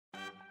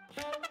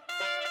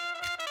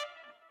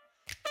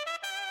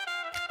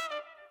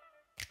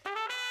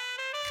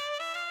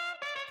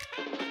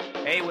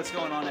Hey, what's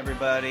going on,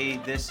 everybody?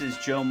 This is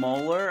Joe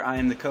Moeller. I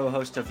am the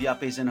co-host of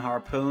Yuppies and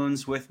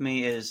Harpoons. With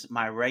me is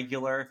my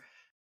regular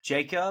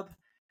Jacob.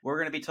 We're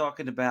going to be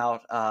talking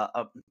about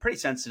a pretty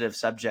sensitive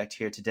subject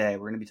here today.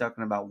 We're going to be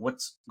talking about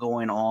what's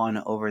going on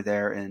over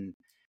there in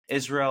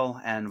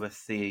Israel and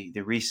with the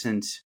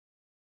recent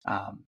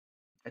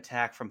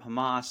attack from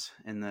Hamas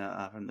in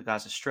from the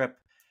Gaza Strip.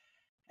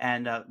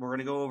 And we're going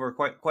to go over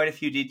quite a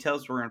few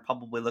details. We're going to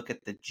probably look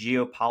at the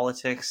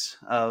geopolitics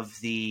of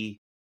the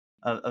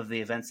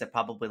events that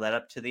probably led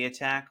up to the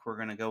attack. We're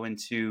going to go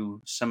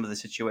into some of the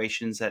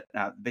situations that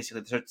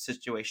basically the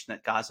situation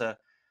that Gaza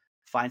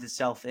finds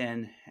itself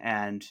in,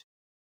 and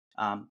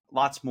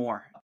lots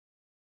more.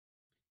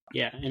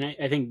 Yeah, and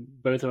I think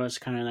both of us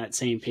kind of on that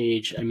same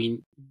page. I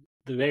mean,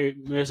 the very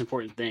most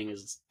important thing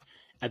is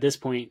at this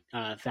point,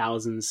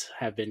 thousands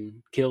have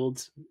been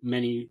killed,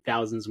 many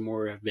thousands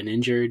more have been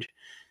injured,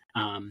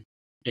 and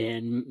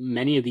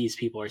many of these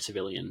people are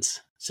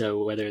civilians.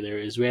 So whether they're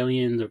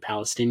Israelis or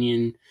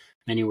Palestinian,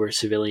 many were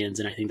civilians,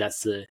 and I think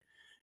that's the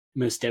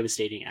most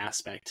devastating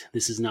aspect.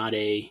 This is not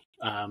a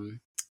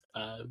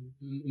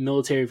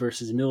military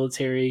versus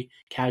military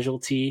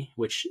casualty,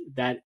 which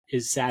that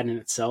is sad in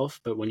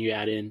itself. But when you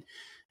add in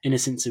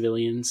innocent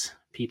civilians,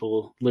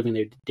 people living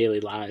their daily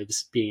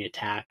lives being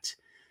attacked,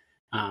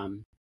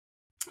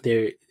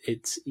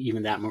 it's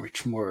even that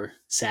much more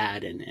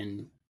sad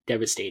and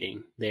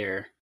devastating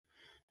there.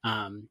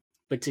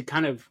 But to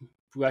kind of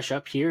rush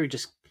up here,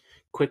 just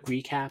quick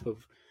recap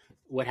of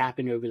what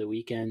happened over the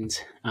weekend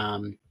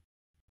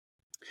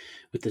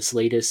with this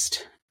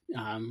latest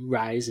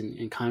rise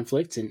in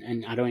conflict.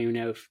 And I don't even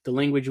know if the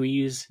language we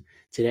use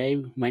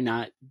today might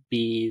not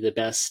be the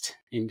best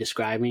in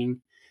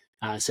describing.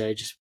 So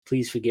just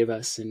please forgive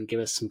us and give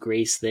us some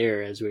grace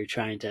there as we're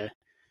trying to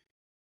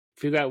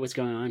figure out what's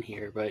going on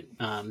here. But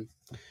so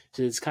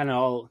it's kind of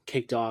all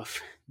kicked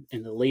off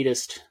in the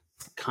latest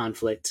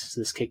conflict.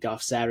 So this kicked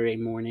off Saturday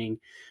morning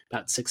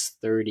about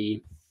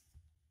 6:30.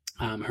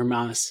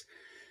 Hamas,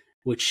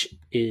 which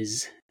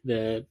is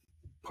the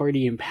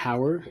party in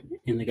power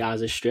in the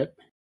Gaza Strip,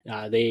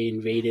 they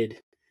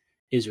invaded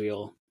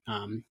Israel.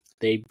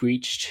 They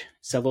breached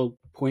several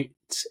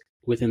points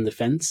within the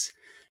fence,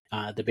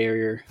 the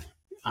barrier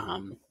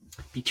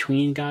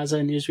between Gaza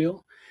and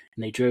Israel,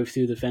 and they drove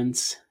through the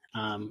fence,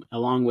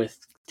 along with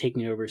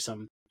taking over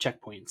some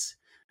checkpoints,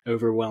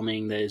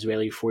 overwhelming the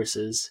Israeli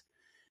forces.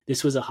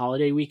 This was a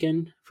holiday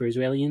weekend for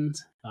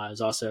Israelis. It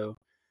was also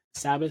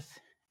Sabbath,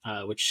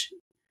 which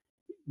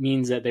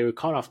means that they were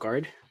caught off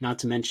guard, not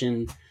to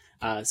mention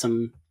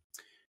some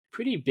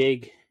pretty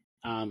big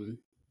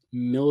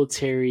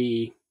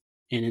military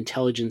and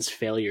intelligence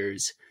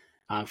failures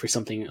for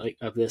something like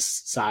of this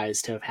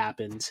size to have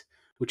happened,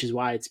 which is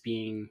why it's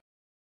being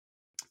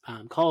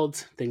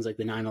called things like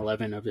the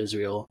 9/11 of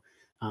Israel,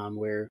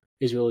 where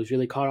Israel was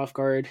really caught off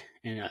guard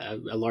and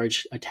a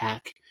large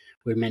attack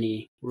where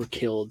many were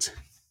killed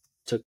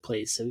took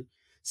place. So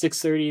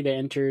 6:30 they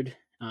entered,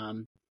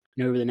 and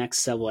over the next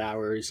several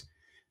hours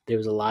there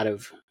was a lot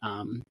of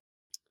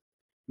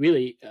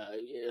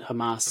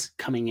Hamas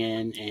coming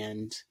in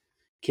and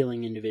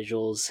killing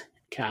individuals,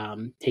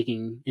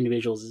 taking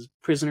individuals as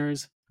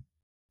prisoners,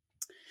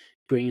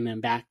 bringing them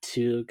back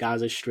to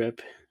Gaza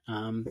Strip,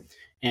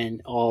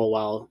 and all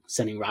while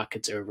sending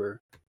rockets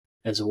over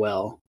as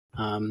well.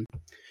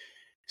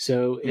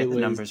 So the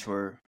numbers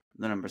were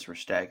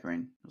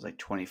staggering. It was like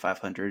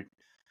 2,500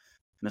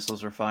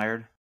 missiles were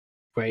fired.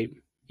 Right.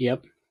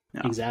 Yep.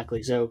 No.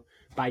 Exactly. So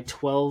by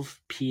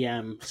 12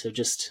 p.m., so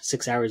just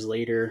 6 hours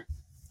later,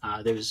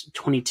 there's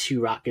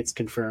 22 rockets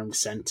confirmed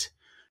sent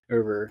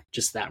over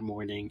just that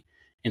morning,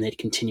 and they'd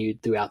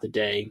continued throughout the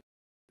day.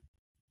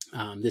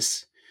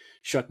 This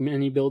struck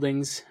many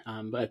buildings,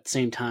 but at the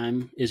same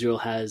time, Israel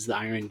has the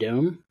Iron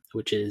Dome,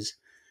 which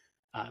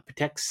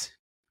protects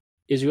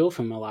Israel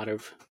from a lot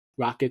of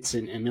rockets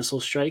and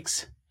missile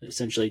strikes,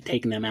 essentially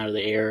taking them out of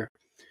the air.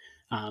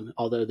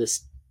 Although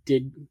this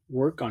did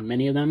work on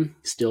many of them,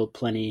 still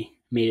plenty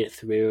made it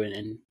through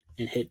and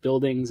hit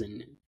buildings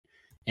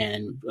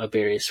and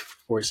various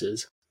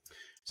forces.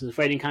 So the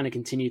fighting kind of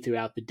continued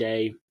throughout the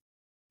day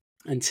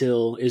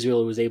until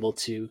Israel was able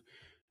to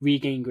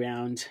regain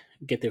ground,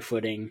 get their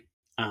footing.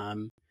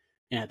 And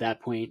at that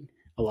point,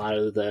 a lot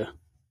of the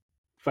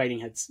fighting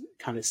had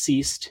kind of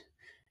ceased,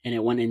 and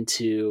it went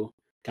into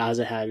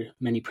Gaza had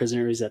many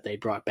prisoners that they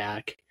brought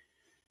back,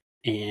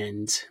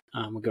 and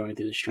were going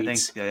through the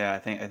streets. I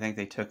think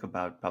they took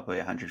about probably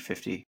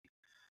 150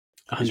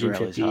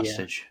 Israelis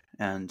hostage,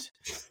 yeah. And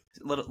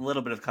a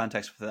little bit of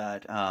context for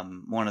that.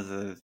 One of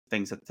the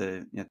things that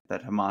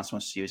that Hamas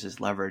wants to use as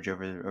leverage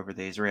over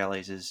the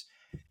Israelis is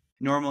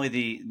normally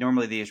the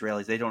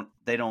Israelis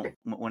they don't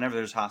whenever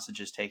there's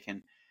hostages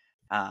taken,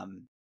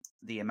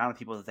 the amount of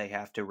people that they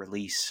have to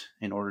release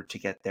in order to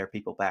get their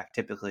people back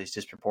typically is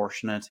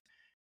disproportionate.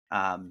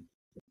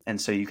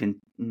 And so you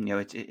can,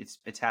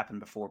 it's happened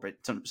before, but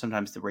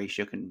sometimes the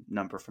ratio can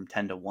number from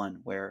 10 to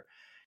 1, where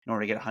in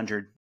order to get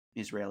 100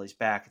 Israelis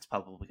back, it's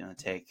probably going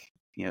to take,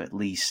 at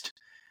least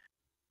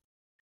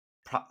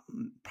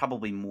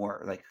probably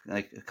more, like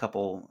a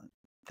couple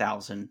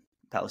 100,000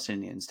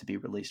 Palestinians to be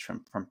released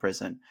from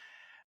prison.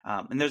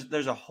 And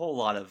there's a whole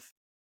lot of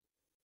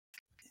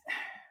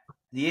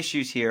the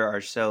issues here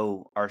are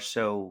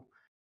so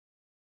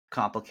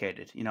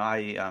complicated.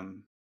 I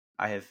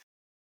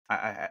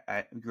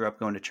grew up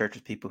going to church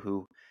with people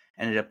who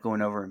ended up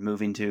going over and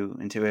moving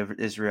into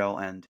Israel,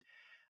 and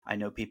I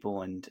know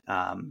people, and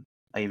I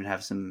even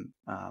have some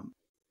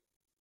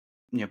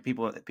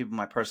people in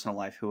my personal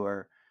life who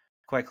are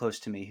quite close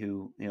to me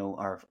who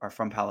are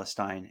from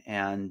Palestine,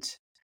 and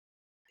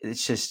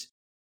it's just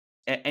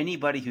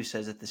anybody who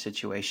says that the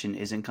situation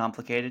isn't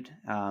complicated,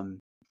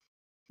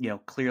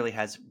 clearly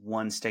has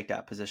one staked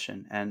out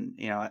position. And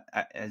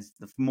as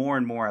the more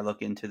and more I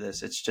look into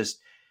this, it's just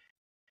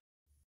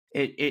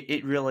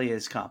it really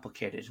is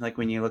complicated. Like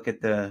when you look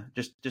at the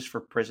just for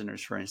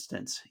prisoners, for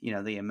instance,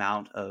 the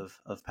amount of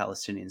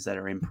Palestinians that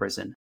are in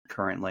prison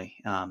currently,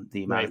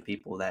 the amount of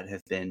people that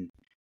have been,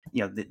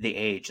 the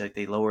age, like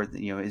they lowered,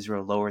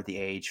 Israel lowered the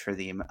age for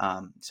the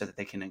so that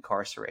they can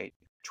incarcerate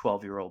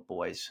 12-year-old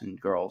boys and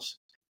girls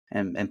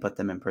and put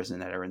them in prison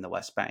that are in the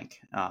West Bank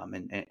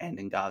and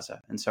in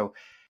Gaza. And so,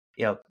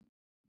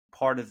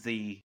 part of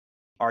the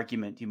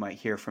argument you might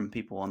hear from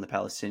people on the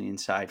Palestinian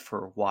side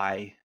for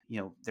why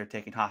they're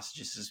taking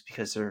hostages is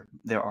because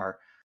there are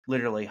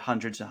literally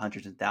hundreds and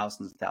hundreds and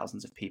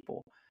thousands of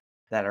people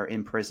that are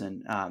in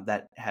prison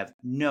that have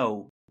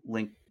no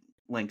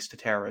links to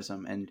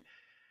terrorism. And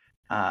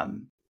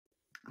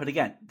but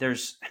again,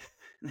 there's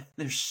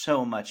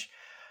so much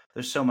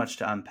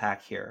to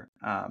unpack here,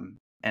 and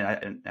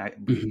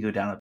we can go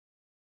down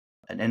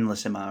an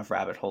endless amount of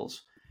rabbit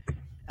holes.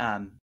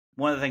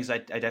 One of the things I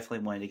definitely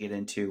wanted to get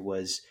into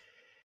was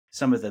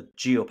some of the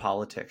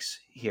geopolitics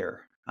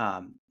here.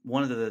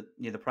 One of the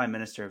Prime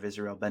Minister of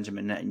Israel,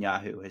 Benjamin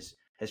Netanyahu,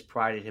 has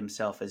prided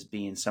himself as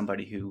being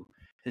somebody who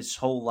his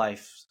whole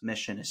life's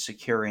mission is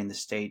securing the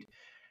state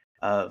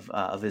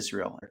of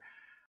Israel,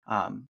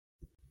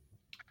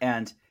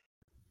 and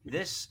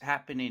this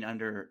happening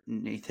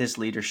underneath his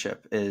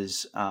leadership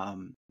is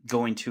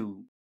going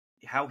to,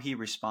 how he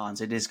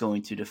responds, it is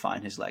going to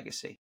define his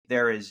legacy.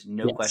 There is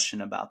no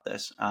question about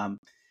this.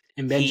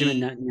 And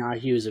Benjamin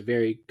Netanyahu is a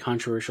very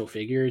controversial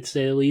figure, to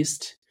say the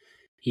least.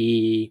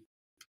 He,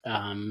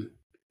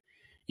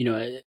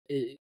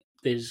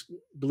 there's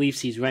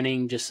beliefs he's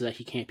running just so that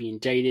he can't be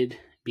indicted,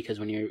 because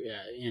when you're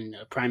in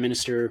a prime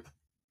minister,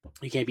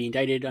 you can't be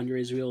indicted under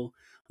Israel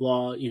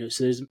law.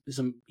 So there's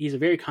he's a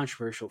very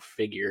controversial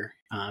figure.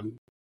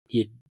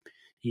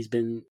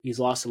 He's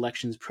lost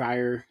elections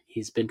prior.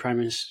 He's been prime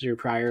minister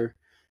prior,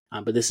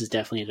 but this is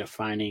definitely a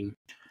defining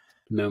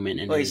moment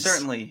in his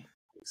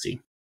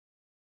legacy.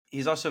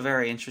 He's also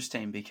very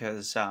interesting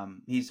because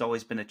he's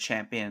always been a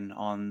champion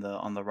on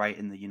the right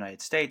in the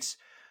United States,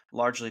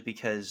 largely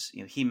because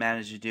he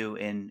managed to do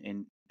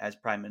in as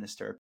prime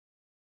minister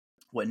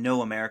what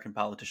no American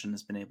politician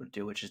has been able to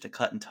do, which is to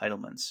cut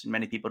entitlements.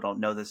 Many people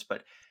don't know this,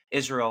 but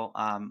Israel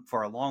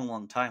for a long,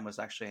 long time was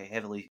actually a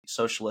heavily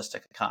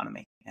socialistic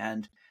economy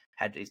and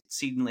had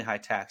exceedingly high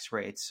tax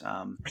rates,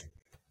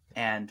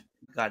 and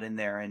got in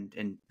there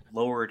and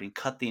lowered and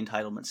cut the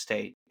entitlement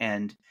state,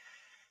 and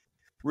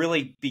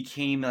really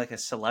became like a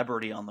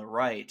celebrity on the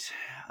right,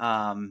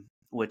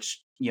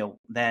 which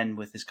then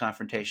with his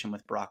confrontation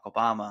with Barack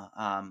Obama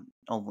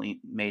only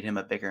made him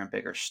a bigger and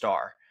bigger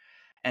star.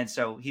 And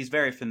so he's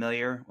very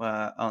familiar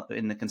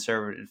in the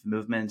conservative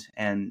movement,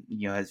 and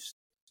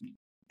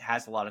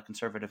has a lot of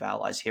conservative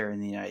allies here in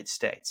the United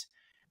States.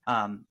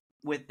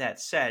 With that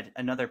said,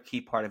 another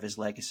key part of his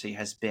legacy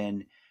has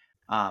been,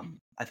 I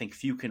think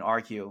few can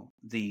argue,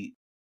 the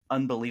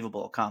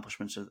unbelievable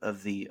accomplishments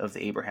of the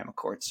Abraham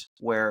Accords,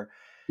 where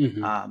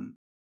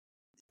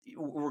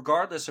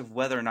regardless of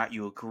whether or not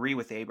you agree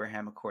with the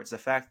Abraham Accords, the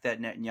fact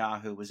that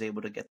Netanyahu was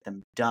able to get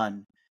them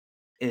done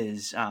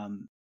is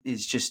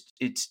just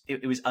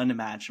it was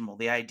unimaginable.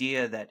 The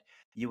idea that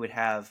you would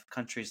have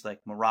countries like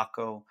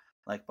Morocco,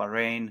 like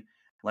Bahrain,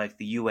 like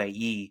the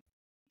UAE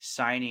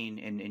signing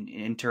and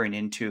entering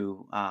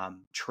into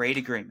trade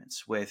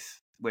agreements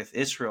with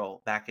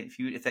Israel back if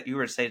you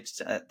were to say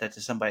that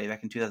to somebody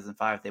back in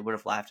 2005, they would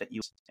have laughed at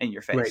you in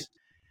your face.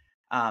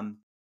 Right.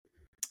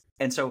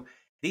 And so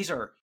these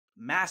are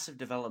massive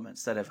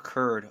developments that have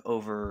occurred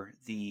over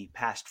the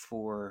past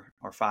 4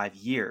 or 5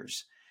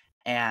 years,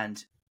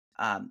 and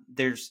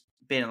there's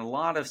been a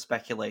lot of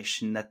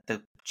speculation that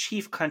the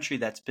chief country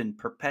that's been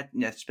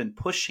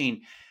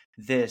pushing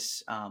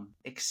this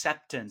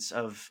acceptance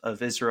of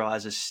Israel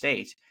as a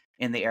state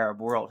in the Arab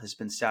world has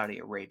been Saudi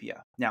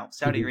Arabia. Now,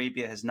 Saudi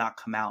Arabia has not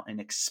come out and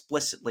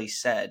explicitly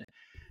said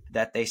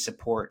that they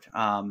support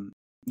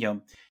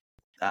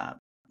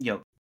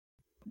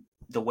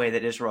the way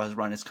that Israel has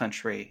run its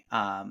country.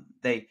 But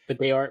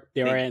they are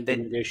at the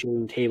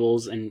negotiating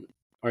tables and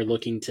are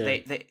looking to.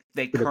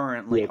 They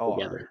currently are.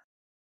 Together.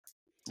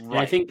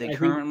 Right. I think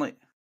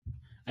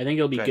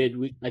it'll be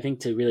good. I think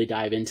to really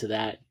dive into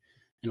that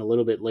in a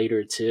little bit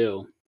later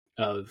too,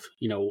 of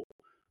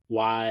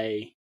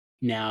why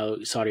now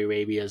Saudi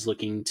Arabia is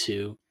looking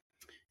to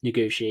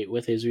negotiate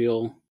with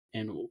Israel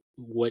and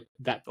what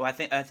that Well, I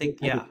what think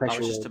type yeah. of I pressure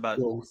was just about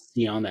we'll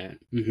see on that.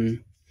 Mm-hmm.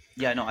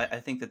 Yeah, no, I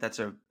think that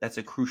that's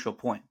a crucial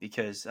point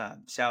because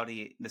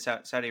Saudi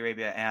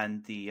Arabia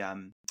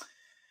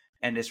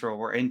and Israel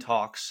were in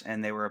talks,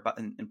 and they were about,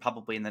 and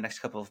probably in the next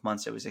couple of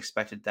months, it was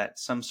expected that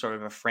some sort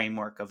of a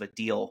framework of a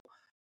deal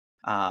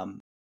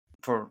um,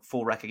 for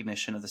full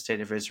recognition of the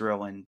state of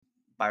Israel and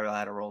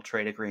bilateral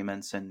trade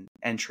agreements and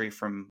entry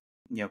from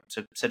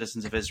so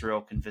citizens of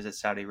Israel can visit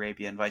Saudi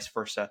Arabia and vice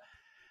versa.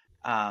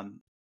 Um,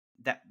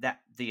 that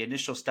the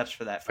initial steps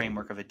for that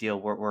framework of a deal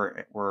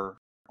were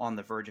on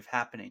the verge of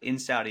happening in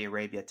Saudi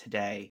Arabia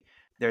today.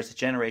 There's a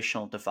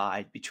generational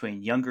divide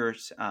between young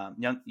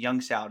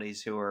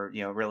Saudis who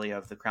are really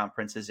of the crown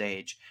prince's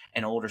age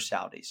and older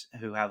Saudis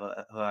who have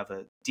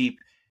a deep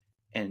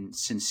and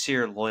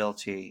sincere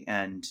loyalty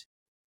and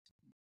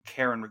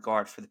care and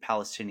regard for the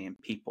Palestinian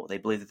people. They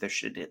believe that there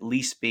should at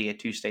least be a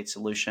two-state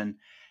solution,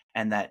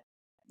 and that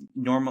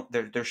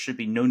there should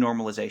be no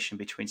normalization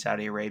between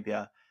Saudi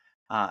Arabia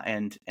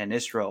and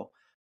Israel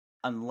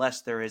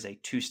unless there is a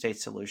two-state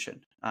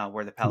solution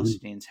where the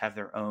Palestinians have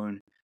their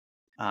own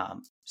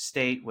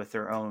state with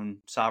their own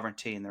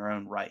sovereignty and their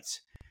own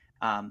rights.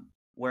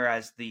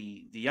 Whereas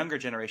the younger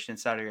generation in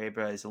Saudi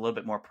Arabia is a little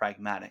bit more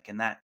pragmatic,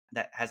 and that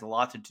has a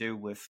lot to do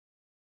with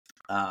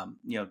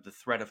the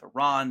threat of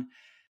Iran,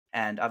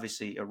 and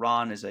obviously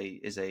Iran is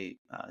a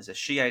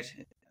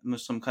Shiite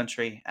Muslim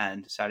country,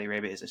 and Saudi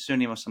Arabia is a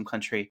Sunni Muslim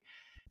country,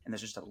 and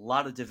there's just a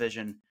lot of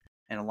division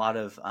and a lot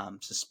of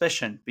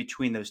suspicion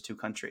between those two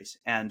countries.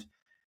 And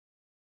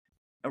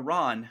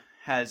Iran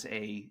has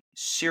a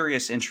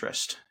serious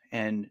interest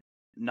in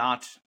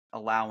not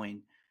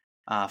allowing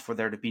for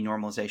there to be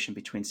normalization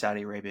between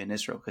Saudi Arabia and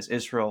Israel, because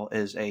Israel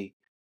is a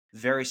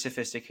very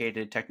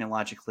sophisticated,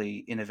 technologically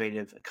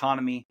innovative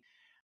economy,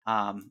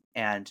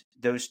 and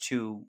those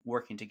two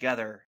working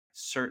together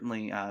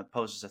certainly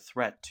poses a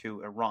threat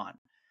to Iran.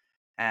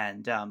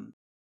 And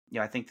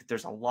I think that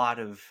there's a lot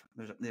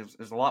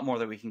more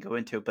that we can go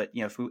into, but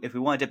if we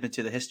want to dip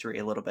into the history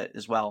a little bit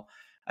as well,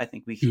 I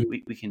think we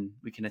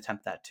can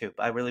attempt that too.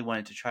 But I really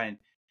wanted to try and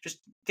just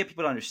get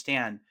people to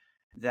understand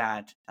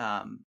that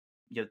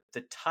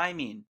the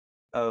timing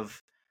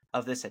of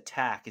this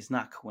attack is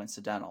not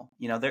coincidental.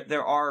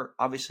 There are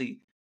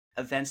obviously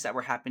events that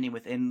were happening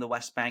within the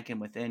West Bank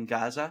and within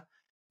Gaza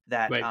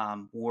that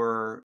Right.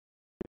 were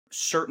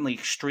certainly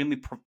extremely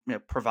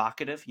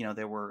provocative.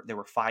 There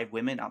were 5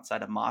 women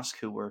outside a mosque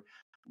who were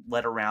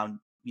led around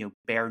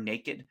bare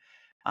naked,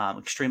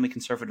 extremely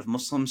conservative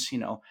Muslims,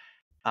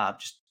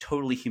 just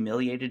totally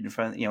humiliated in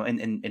front of,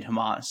 in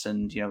Hamas,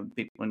 and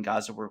people in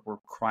Gaza were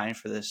crying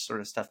for this sort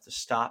of stuff to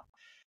stop.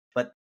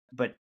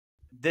 But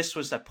this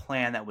was a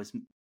plan that was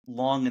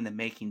long in the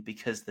making,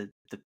 because the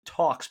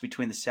talks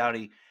between the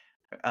Saudis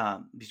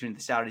and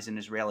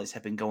Israelis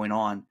have been going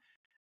on.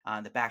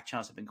 The back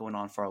channels have been going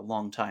on for a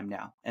long time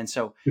now. And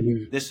so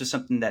this was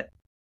something that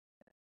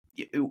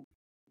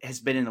has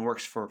been in the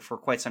works for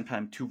quite some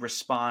time, to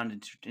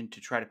respond and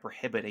to try to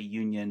prohibit a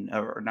union,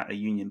 or not a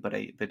union, but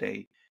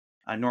a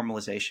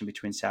normalization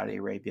between Saudi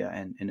Arabia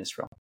and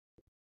Israel.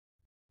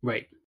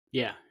 Right.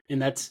 Yeah.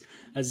 And that's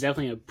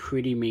definitely a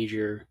pretty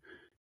major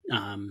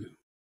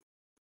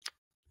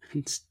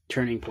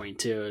turning point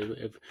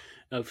too,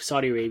 of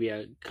Saudi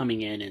Arabia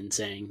coming in and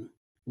saying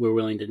we're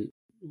willing to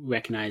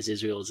recognize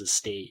Israel as a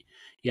state.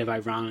 You have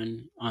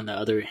Iran on the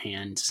other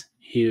hand,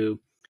 who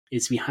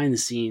is behind the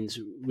scenes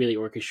really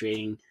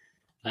orchestrating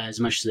as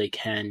much as they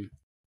can,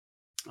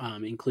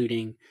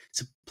 including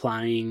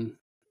supplying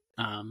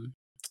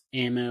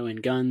ammo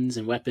and guns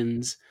and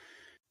weapons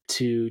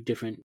to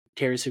different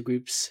terrorist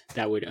groups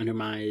that would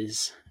undermine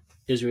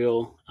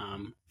Israel,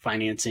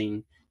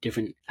 financing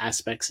different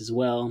aspects as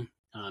well.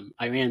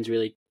 Iran's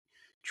really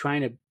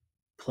trying to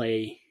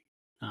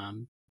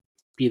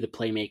be the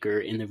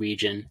playmaker in the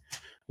region,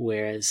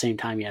 where at the same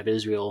time you have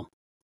Israel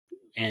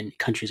and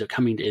countries are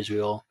coming to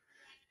Israel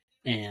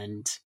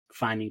and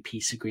finding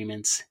peace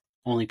agreements,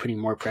 only putting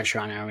more pressure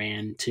on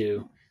Iran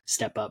to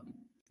step up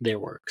their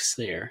works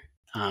there.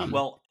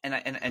 Well, and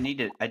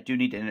I do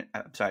need to.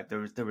 I'm sorry.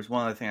 There was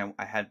one other thing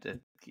I had to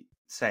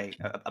say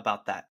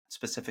about that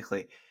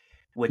specifically,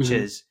 which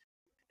is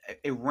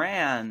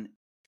Iran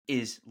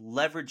is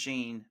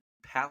leveraging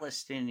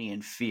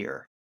Palestinian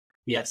fear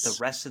that the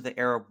rest of the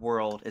Arab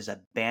world is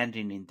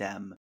abandoning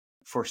them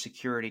for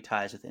security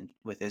ties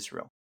with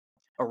Israel.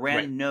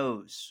 Iran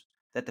knows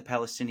that the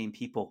Palestinian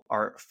people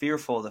are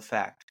fearful of the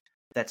fact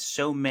that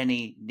so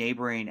many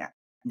neighboring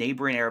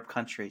Arab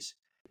countries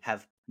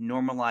have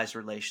normalized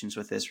relations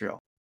with Israel.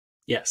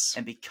 Yes.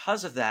 And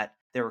because of that,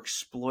 they're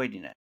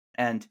exploiting it.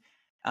 And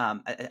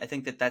I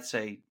think that's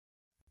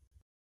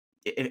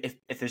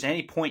if there's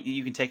any point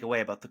you can take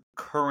away about the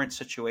current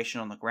situation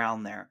on the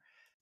ground there,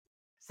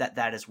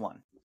 that is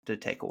one to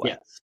take away.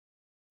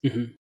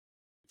 Yes.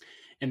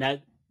 And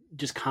that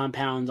just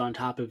compounds on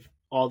top of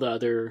all the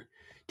other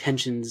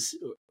tensions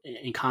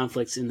and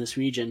conflicts in this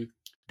region.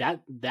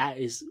 That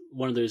is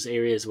one of those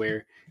areas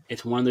where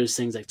it's one of those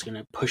things that's going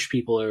to push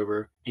people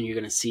over, and you're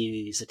going to see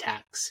these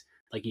attacks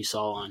like you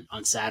saw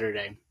on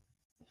Saturday.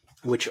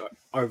 which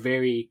are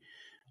very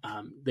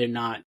they're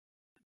not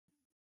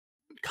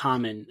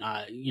common.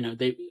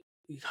 They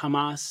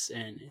Hamas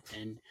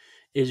and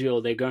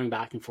Israel, they're going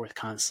back and forth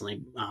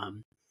constantly.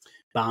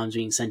 Bombs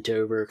being sent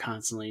over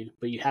constantly,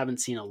 but you haven't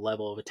seen a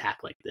level of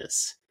attack like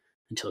this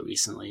until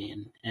recently,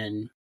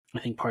 and I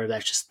think part of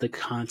that's just the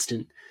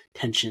constant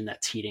tension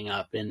that's heating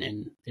up,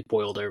 and it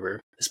boiled over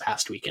this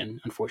past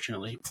weekend,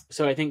 unfortunately.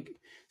 So I think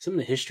some of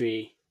the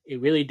history, it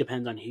really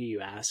depends on who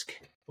you ask,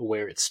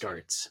 where it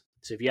starts.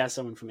 So if you ask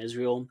someone from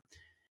Israel,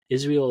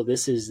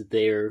 this is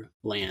their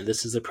land.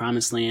 This is the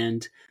promised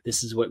land.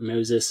 This is what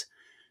Moses,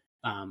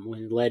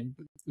 when led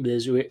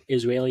the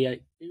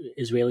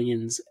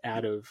Israelians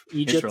out of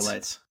Egypt.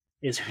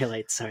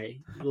 Israelites,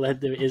 sorry.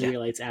 Led the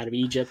Israelites out of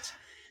Egypt.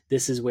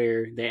 This is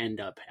where they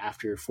end up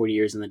after 40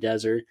 years in the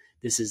desert.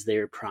 This is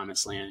their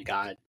promised land.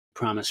 God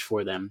promised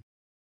for them.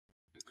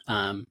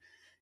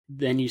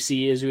 Then you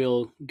see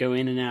Israel go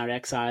in and out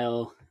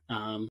exile.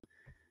 And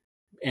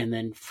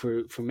then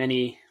for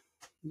many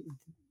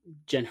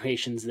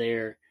generations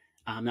there,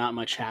 not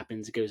much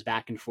happens. It goes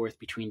back and forth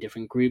between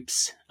different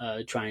groups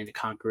trying to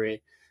conquer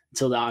it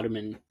until the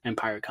Ottoman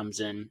Empire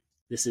comes in.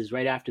 This is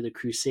right after the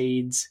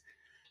Crusades,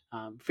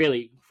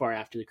 fairly far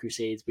after the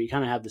Crusades, but you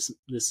kind of have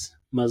this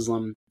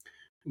Muslim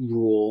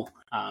rule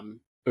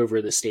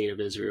over the state of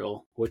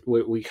Israel, what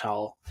we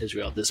call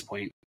Israel at this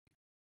point.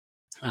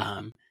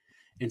 And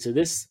so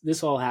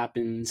this all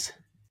happens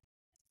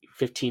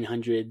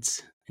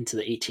 1500s into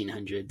the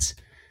 1800s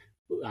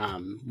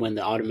when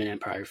the Ottoman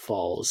Empire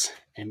falls,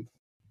 and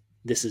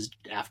this is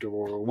after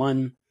World War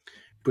One.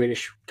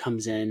 British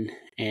comes in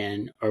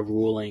and are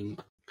ruling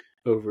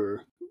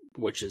over,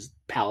 which is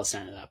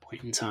Palestine at that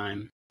point in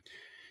time.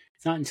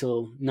 It's not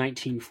until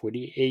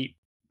 1948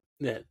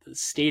 that the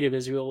state of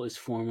Israel is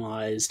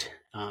formalized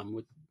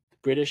with the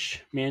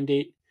British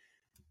mandate,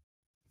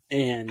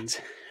 and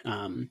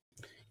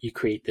you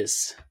create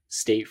this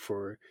state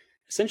for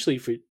essentially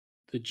for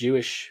the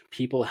Jewish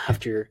people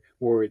after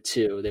World War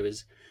II. There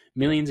was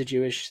millions of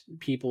Jewish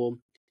people.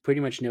 Pretty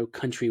much no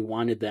country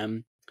wanted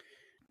them.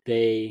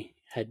 They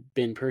had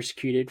been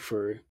persecuted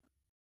from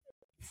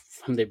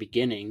the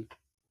beginning,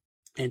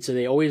 and so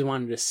they always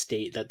wanted a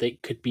state that they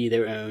could be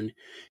their own.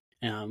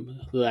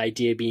 The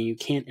idea being you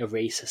can't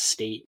erase a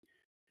state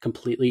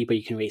completely, but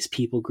you can erase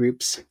people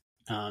groups.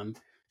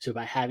 So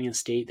by having a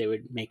state, they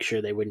would make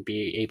sure they wouldn't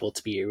be able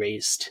to be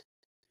erased.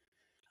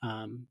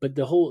 But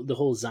the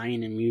whole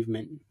Zionism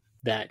movement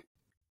that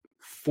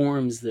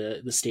forms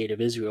the state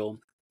of Israel,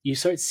 you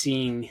start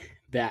seeing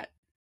that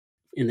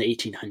in the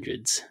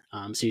 1800s.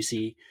 So you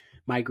see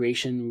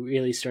migration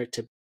really start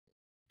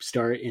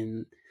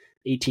in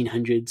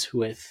 1800s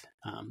with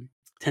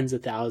tens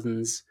of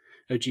thousands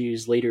of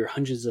Jews, later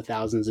hundreds of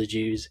thousands of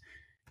Jews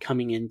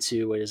coming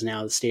into what is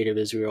now the state of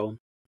Israel.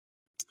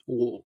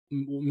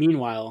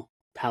 Meanwhile,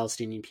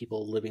 Palestinian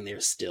people living there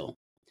still.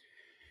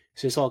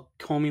 So this all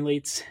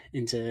culminates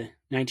into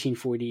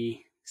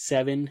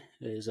 1947.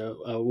 There's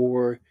a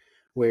war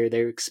where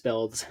they're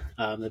expelled.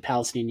 The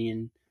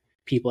Palestinian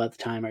people at the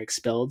time are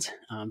expelled,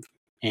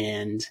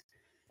 and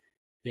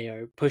they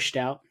are pushed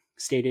out.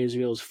 State of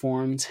Israel is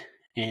formed,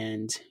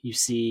 and you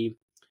see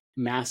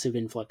massive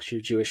influx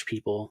of Jewish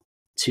people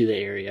to the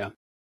area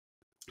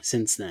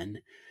since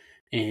then.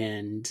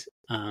 And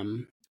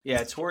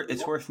it's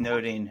worth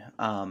noting.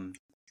 Go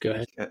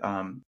ahead.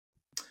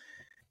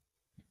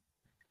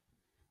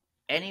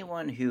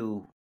 Anyone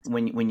who,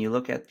 when you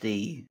look at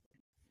the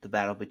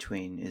battle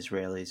between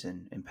Israelis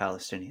and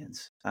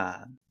Palestinians,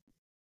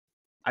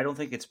 I don't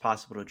think it's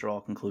possible to draw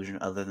a conclusion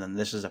other than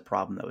this is a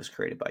problem that was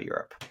created by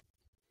Europe.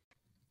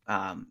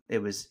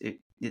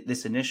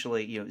 This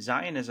initially,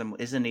 Zionism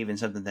isn't even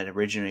something that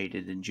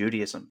originated in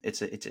Judaism.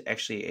 It's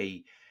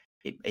actually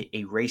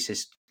a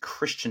racist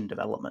Christian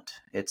development.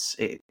 It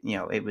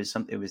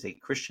was a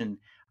Christian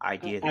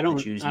idea that the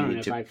Jews needed to. I don't know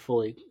if I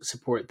fully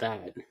support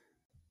that.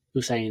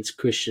 Who's saying it's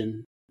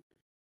Christian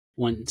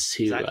wants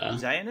to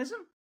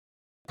Zionism?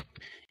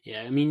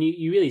 Yeah, I mean,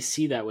 you really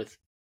see that with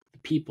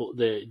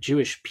the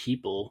Jewish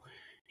people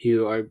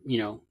who are,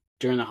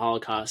 during the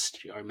Holocaust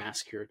are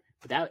massacred.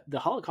 But the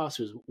Holocaust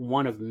was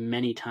one of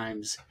many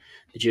times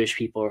the Jewish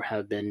people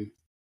have been,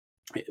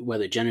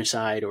 whether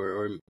genocide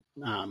or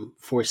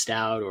forced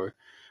out or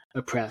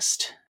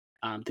oppressed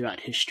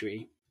throughout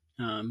history.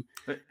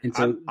 But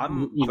so,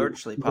 I'm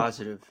virtually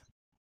positive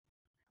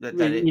that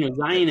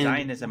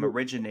Zionism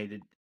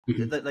originated.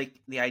 Mm-hmm. Like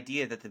the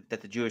idea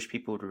that the Jewish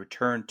people would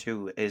return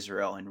to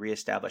Israel and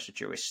reestablish a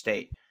Jewish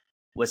state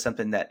was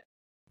something that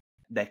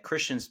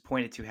Christians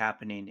pointed to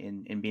happening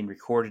in being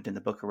recorded in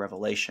the Book of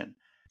Revelation,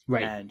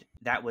 right? And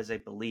that was a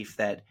belief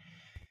that,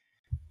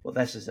 well,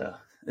 this is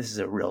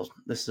a real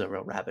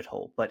rabbit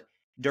hole. But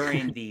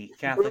during the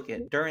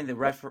during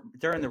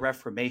the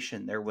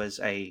Reformation, there was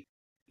a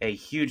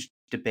huge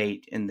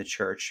debate in the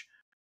church,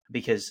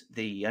 because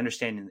the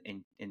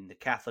understanding in the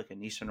Catholic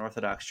and Eastern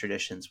Orthodox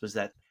traditions was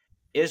that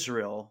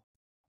Israel,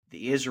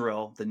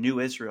 the new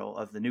Israel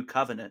of the new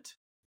covenant,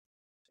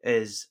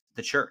 is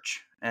the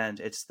church, and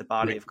it's the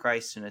body of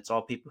Christ, and it's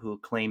all people who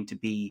claim to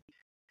be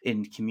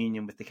in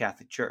communion with the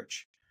Catholic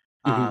Church.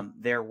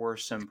 There were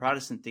some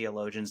Protestant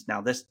theologians.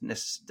 Now, this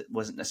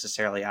wasn't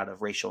necessarily out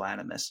of racial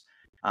animus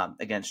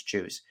against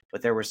Jews,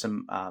 but there were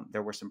some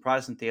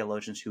Protestant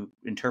theologians who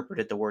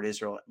interpreted the word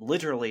Israel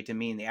literally to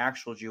mean the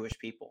actual Jewish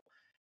people,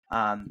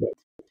 and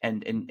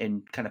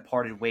kind of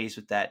parted ways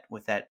with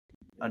that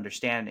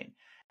understanding.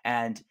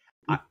 And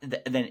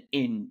then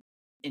in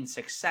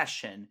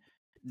succession,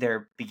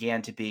 there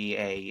began to be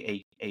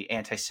a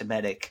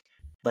anti-Semitic,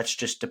 let's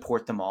just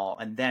deport them all.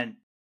 And then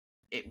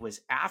it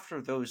was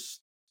after those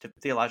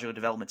theological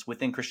developments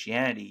within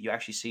Christianity, you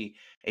actually see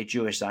a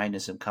Jewish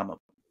Zionism come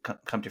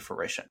to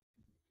fruition.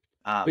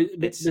 But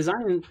the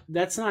Zion,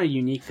 that's not a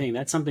unique thing.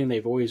 That's something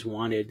they've always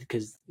wanted,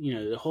 because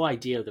the whole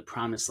idea of the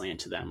promised land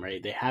to them,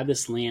 right? They had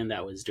this land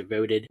that was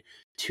devoted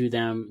to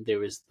them. There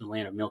was the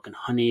land of milk and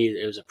honey.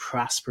 It was a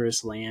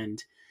prosperous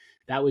land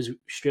that was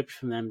stripped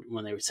from them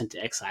when they were sent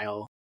to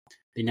exile.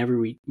 They never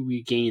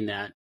regained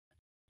that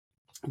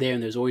there,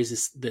 and there's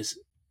always this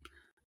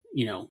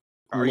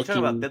Are you talking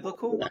about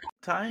biblical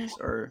times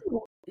or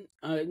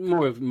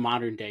more of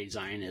modern day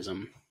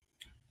Zionism?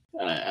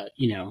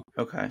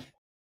 Okay.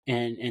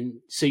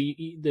 And so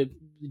the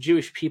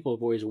Jewish people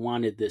have always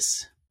wanted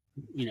this,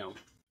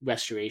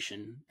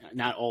 restoration.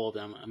 Not all of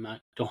them.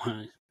 Don't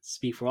want to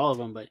speak for all of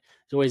them, but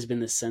there's always been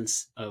this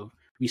sense of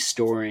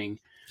restoring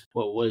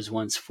what was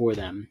once for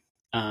them.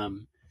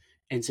 And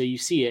so you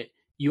see it.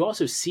 You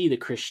also see the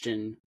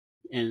Christian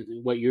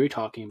and what you're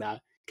talking about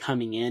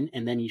coming in,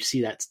 and then you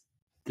see that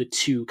the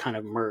two kind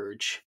of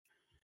merge,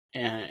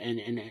 and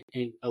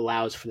it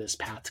allows for this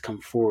path to come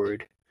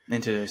forward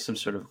into some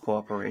sort of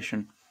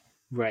cooperation.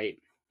 Right.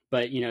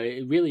 But,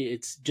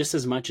 it's just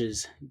as much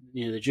as,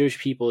 the Jewish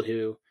people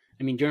who,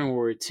 during World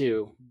War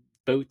II,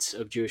 boats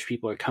of Jewish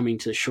people are coming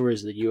to the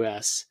shores of the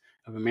U.S.,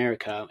 of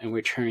America, and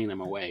we're turning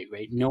them away,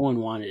 right? No one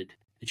wanted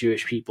the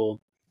Jewish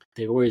people.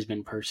 They've always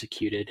been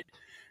persecuted.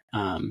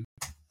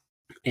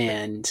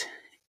 And,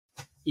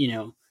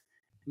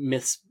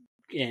 myths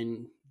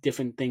and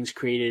different things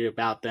created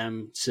about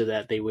them so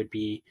that they would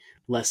be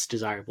less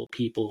desirable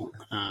people.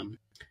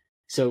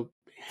 So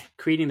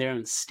creating their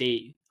own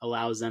state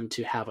allows them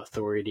to have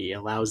authority,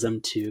 allows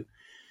them to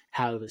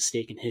have a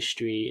stake in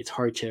history. It's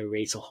hard to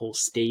erase a whole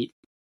state,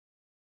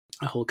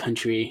 a whole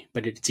country,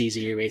 but it's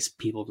easy to erase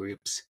people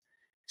groups.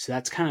 So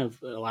that's kind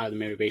of a lot of the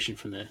motivation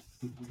from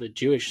the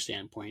Jewish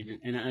standpoint.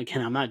 And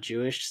again, I'm not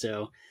Jewish,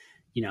 so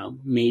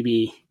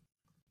maybe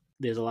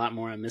there's a lot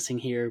more I'm missing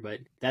here, but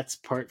that's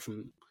part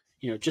from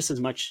just as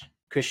much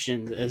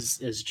Christian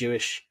as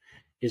Jewish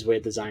is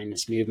where the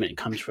Zionist movement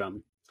comes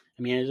from.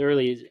 As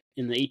early as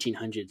in the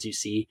 1800s, you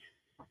see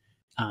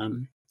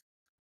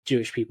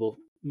Jewish people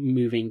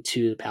moving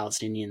to the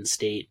Palestinian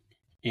state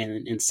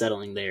and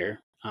settling there,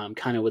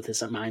 kind of with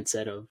this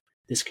mindset of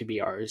this could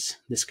be ours,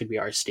 this could be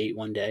our state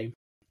one day,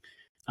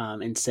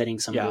 and setting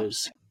some of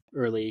those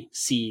early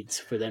seeds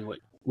for then what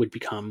would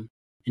become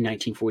in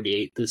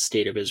 1948 the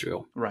state of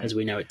Israel, right, as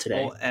we know it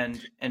today.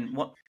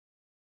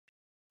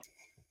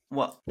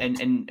 Well,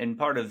 and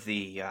part of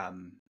the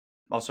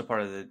also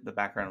part of the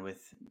background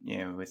with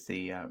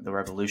the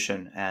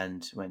revolution,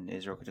 and when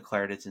Israel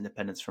declared its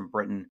independence from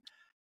Britain,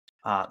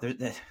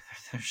 there's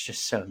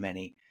just so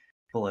many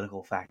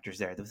political factors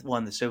there.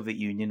 The Soviet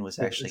Union was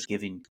actually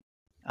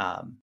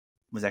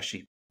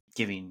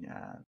giving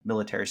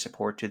military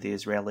support to the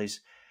Israelis,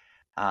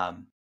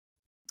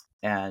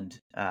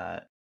 and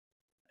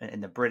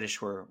the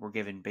British were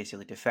giving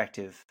basically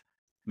defective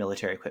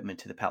military equipment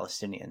to the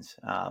Palestinians,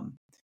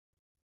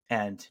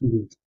 and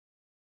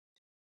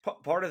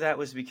part of that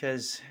was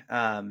because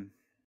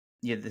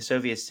the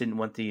Soviets didn't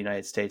want the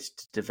United States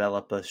to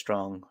develop a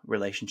strong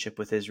relationship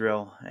with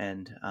Israel,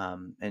 and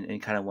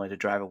kind of wanted to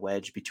drive a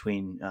wedge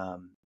between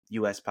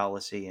U.S.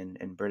 policy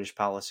and British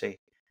policy.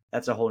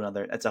 That's a whole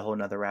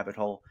nother rabbit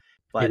hole.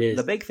 But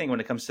the big thing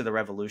when it comes to the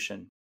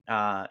revolution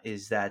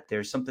is that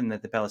there's something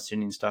that the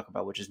Palestinians talk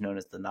about, which is known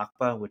as the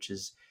Nakba, which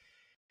is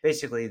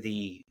basically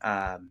the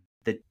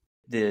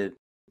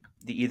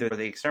either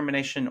the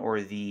extermination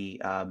or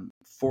the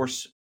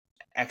forced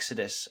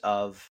exodus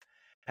of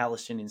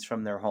Palestinians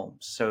from their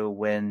homes. So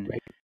when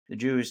the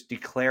Jews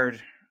declared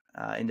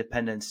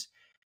independence,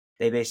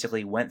 they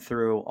basically went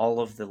through all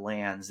of the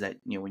lands that,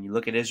 when you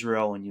look at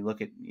Israel and you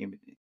look at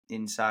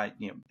inside,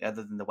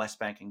 other than the West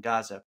Bank and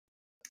Gaza,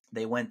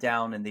 they went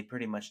down and they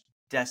pretty much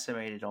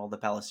decimated all the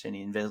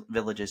Palestinian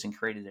villages and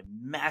created a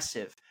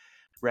massive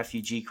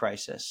refugee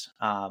crisis.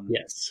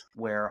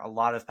 Where a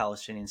lot of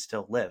Palestinians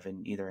still live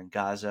either in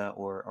Gaza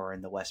or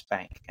in the West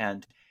Bank,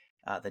 and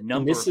the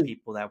number of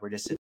people that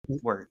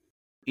were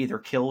either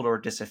killed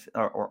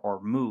or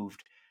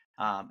moved.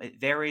 It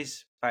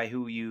varies by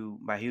who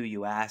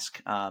you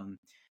ask.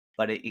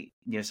 But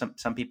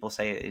some people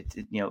say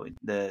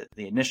the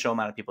initial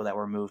amount of people that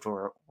were moved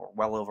were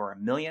well over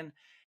 1 million,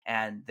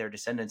 and their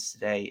descendants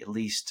today, at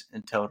least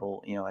in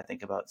total, I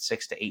think about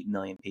 6 to 8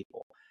 million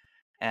people.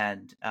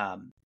 And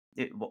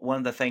one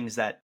of the things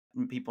that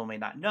people may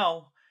not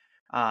know,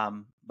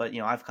 but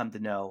I've come to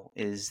know,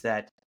 is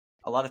that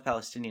a lot of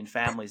Palestinian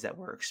families that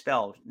were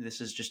expelled,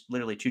 this is just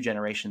literally 2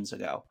 generations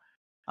ago,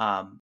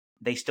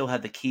 they still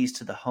had the keys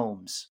to the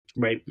homes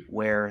Right.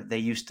 where they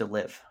used to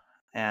live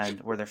and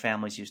where their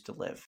families used to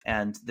live.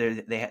 And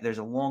there's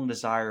a long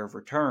desire of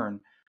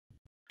return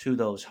to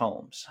those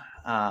homes.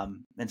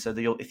 And so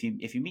if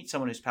you meet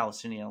someone who's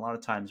Palestinian, a lot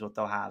of times what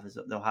they'll have is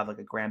they'll have like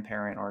a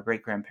grandparent or a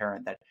great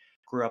grandparent that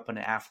grew up in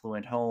an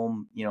affluent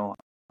home,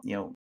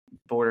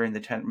 bordering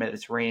the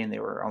Mediterranean. They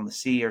were on the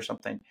sea or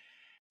something,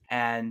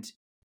 and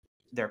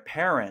their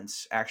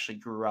parents actually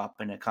grew up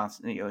in a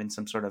constant, in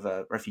some sort of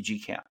a refugee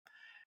camp,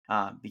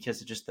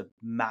 because of just the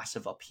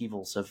massive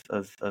upheavals of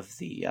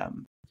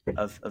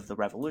the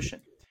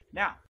revolution.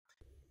 Now,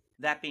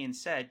 that being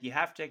said, you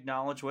have to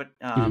acknowledge what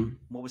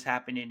was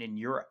happening in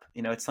Europe.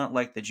 It's not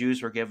like the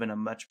Jews were given a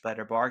much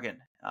better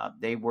bargain.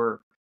 They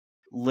were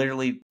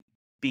literally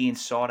being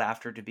sought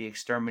after to be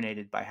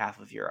exterminated by half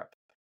of Europe,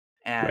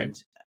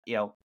 and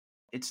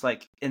it's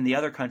like, and the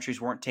other countries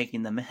weren't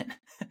taking them in,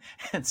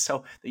 and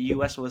so the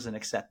U.S. wasn't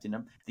accepting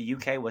them. The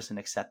U.K. wasn't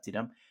accepting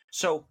them.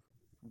 So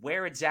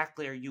where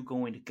exactly are you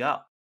going to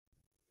go?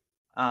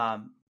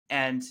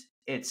 And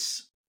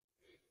it's,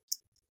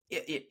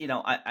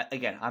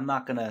 I'm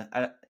not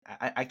gonna,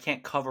 I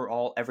can't cover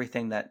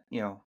everything that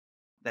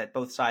that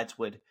both sides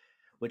would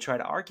try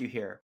to argue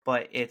here,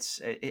 but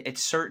it's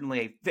certainly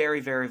a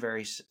very, very,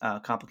 very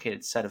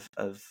complicated set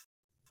of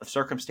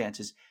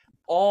circumstances,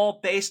 all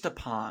based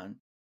upon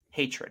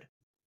hatred,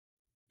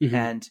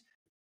 and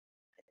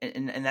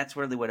that's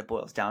really what it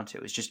boils down to,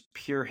 is just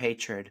pure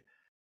hatred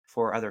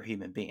for other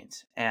human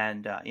beings.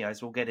 And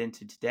as we'll get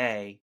into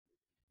today,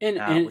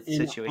 and with the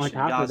situation on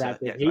top in Gaza, of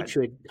that, the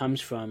hatred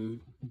comes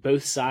from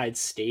both sides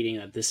stating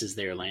that this is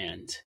their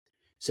land.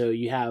 So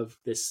you have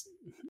this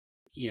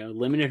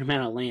limited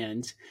amount of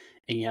land,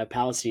 and you have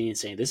Palestinians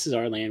saying, this is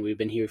our land, we've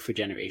been here for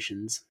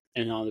generations.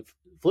 And on the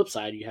flip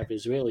side, you have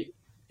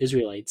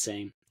Israelites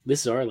saying,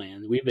 this is our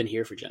land, we've been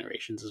here for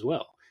generations as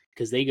well,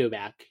 because they go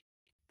back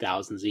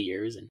thousands of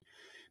years, and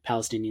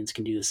Palestinians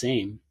can do the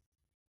same.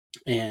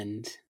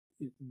 And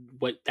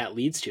what that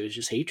leads to is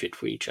just hatred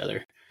for each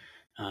other.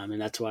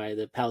 And that's why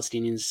the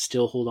Palestinians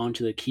still hold on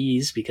to the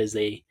keys, because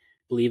they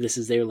believe this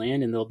is their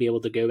land and they'll be able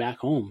to go back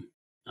home,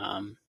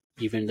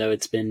 even though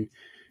it's been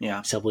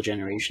several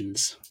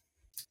generations.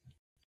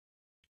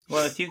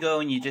 Well, if you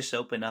go and you just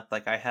open up,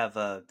 like I have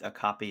a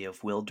copy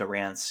of Will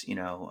Durant's,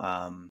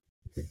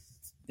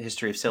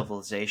 History of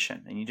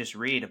Civilization, and you just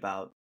read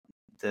about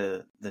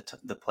the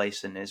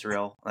place in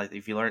Israel. Like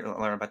if you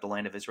learn about the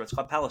land of Israel, it's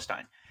called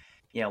Palestine.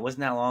 It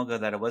wasn't that long ago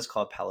that it was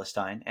called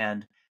Palestine,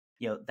 and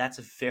that's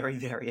a very,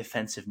 very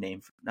offensive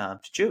name to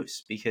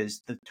Jews,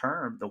 because the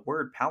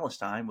word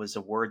Palestine was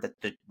a word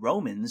that the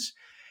Romans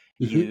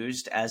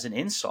used as an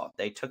insult.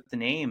 They took the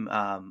name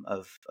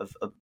of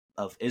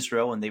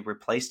Israel and they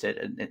replaced it,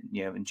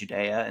 in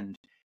Judea, and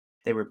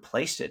they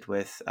replaced it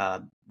with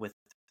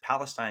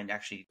Palestine.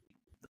 Actually,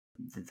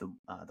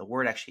 the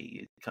word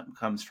actually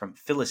comes from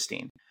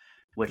Philistine,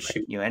 which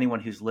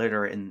anyone who's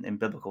literate in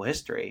biblical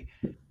history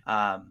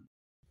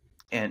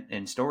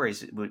and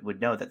stories would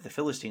know that the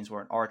Philistines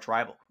were an arch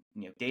rival.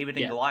 David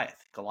and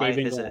Goliath. Goliath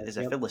is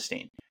a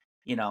Philistine.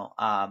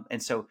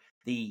 And so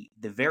the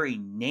very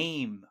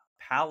name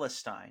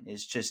Palestine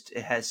is just,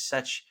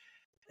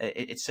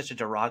 it's such a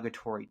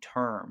derogatory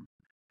term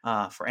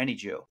for any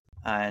Jew,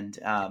 and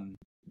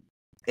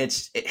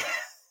it's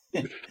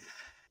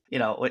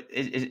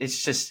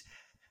just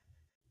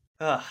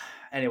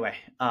anyway.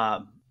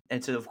 And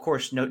so of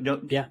course,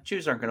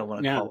 Jews aren't going to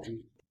want to call.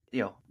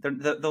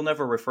 They'll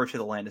never refer to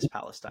the land as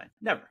Palestine.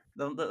 Never.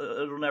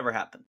 It'll never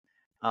happen.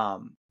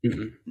 And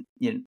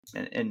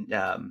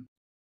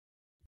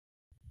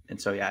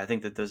so I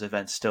think that those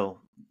events still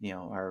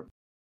are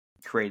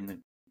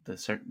creating the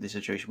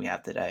situation we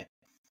have today.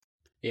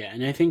 Yeah,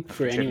 and I think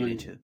for anyone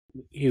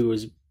who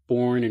was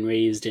born and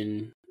raised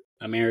in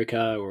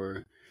America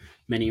or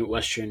many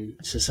Western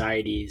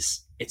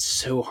societies, it's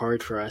so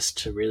hard for us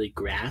to really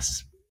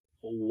grasp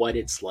what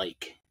it's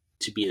like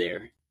to be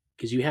there,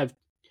 because you have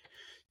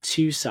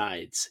two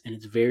sides, and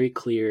it's very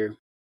clear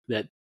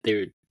that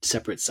they're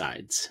separate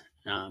sides.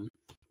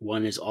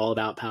 One is all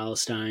about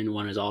Palestine,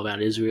 one is all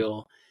about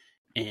Israel,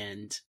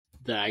 and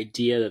the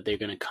idea that they're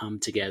going to come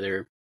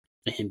together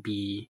and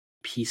be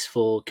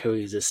peaceful,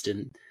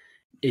 coexistent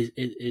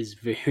is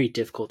very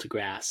difficult to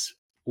grasp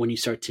when you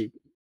start to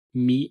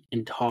meet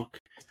and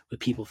talk with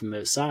people from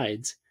both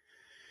sides,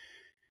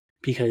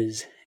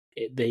 because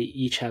they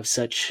each have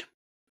such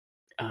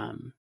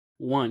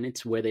one,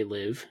 it's where they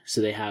live, so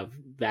they have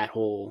that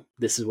whole,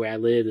 this is where I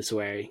live, this is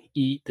where I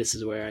eat, this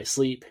is where I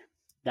sleep,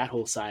 that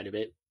whole side of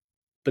it.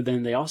 But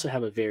then they also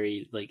have a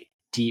very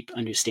deep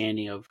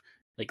understanding of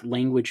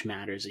language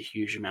matters a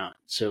huge amount.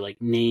 So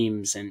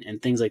names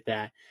and things like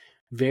that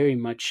very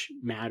much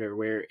matter,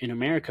 where in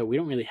America we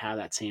don't really have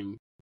that same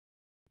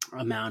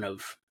amount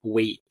of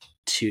weight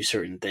to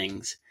certain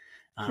things.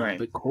 Right.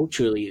 But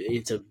culturally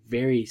it's a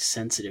very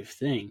sensitive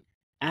thing,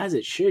 as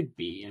it should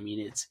be. I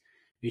mean,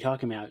 you're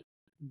talking about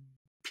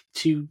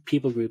two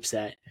people groups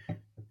that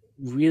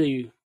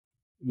really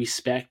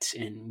respect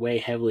and weigh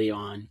heavily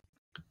on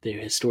their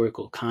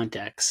historical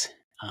context.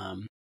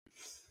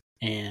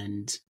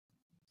 And,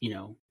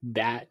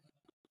 that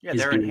is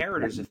they're being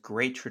inheritors threatened. of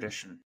great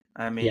tradition.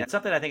 I mean, Yeah, it's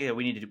something I think that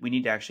we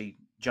need to actually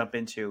jump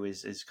into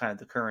is kind of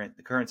the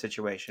current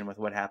situation with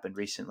what happened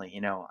recently.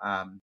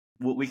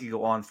 We could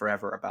go on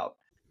forever about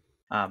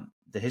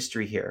the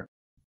history here,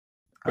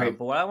 right.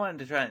 but what I wanted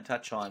to try and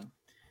touch on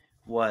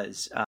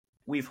was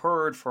we've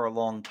heard for a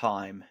long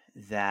time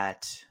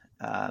that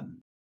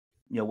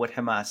what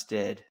Hamas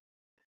did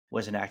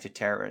was an act of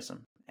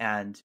terrorism,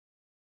 and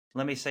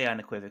let me say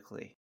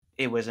unequivocally,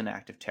 it was an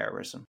act of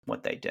terrorism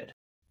what they did.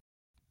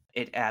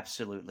 It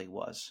absolutely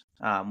was.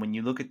 When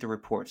you look at the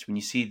reports, when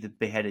you see the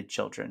beheaded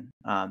children,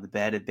 the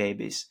beheaded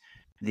babies,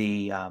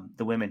 the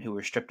women who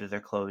were stripped of their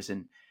clothes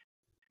and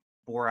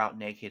bore out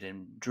naked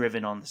and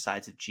driven on the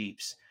sides of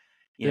jeeps,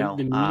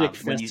 The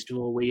music when you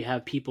festival where you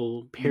have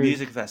people the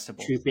music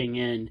festival, trooping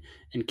in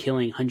and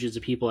killing hundreds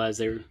of people as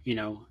they're,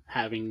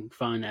 having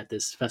fun at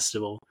this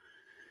festival.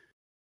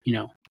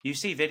 you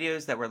see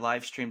videos that were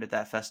live streamed at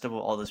that festival.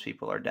 All those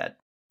people are dead.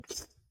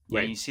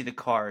 Right. You see the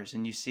cars,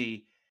 and you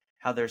see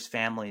how there's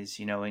families,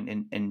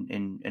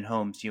 in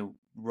homes,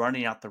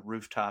 running out the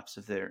rooftops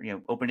of their,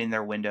 opening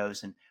their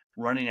windows and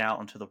running out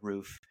onto the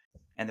roof,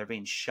 and they're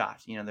being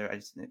shot.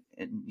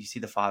 And you see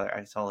the father.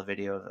 I saw a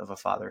video of a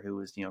father who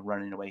was,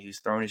 running away. He was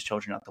throwing his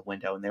children out the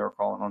window, and they were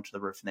crawling onto the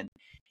roof. And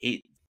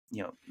then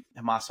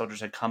Hamas soldiers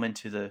had come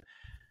into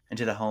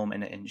the home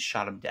and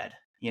shot him dead.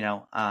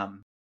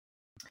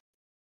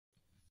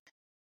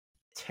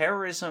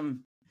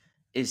 Terrorism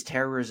is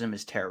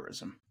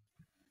terrorism.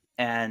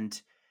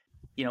 And,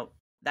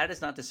 that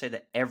is not to say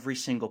that every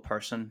single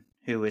person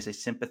who is a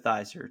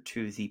sympathizer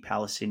to the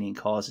Palestinian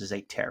cause is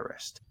a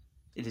terrorist.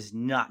 It does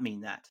not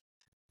mean that.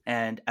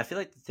 And I feel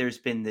like there's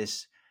been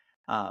this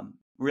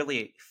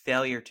really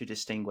failure to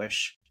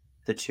distinguish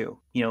the two.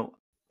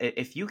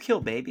 If you kill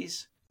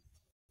babies,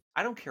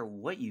 I don't care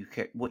what you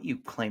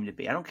claim to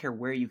be. I don't care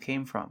where you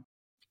came from.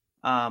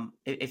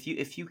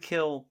 If you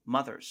kill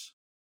mothers,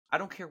 I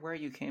don't care where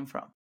you came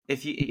from.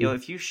 If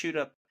you shoot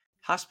up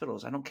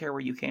hospitals, I don't care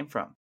where you came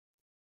from.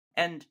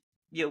 And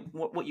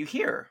what you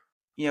hear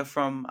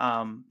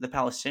from the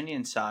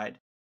Palestinian side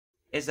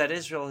is that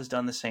Israel has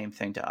done the same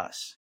thing to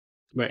us.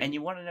 Right. And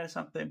you want to know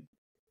something?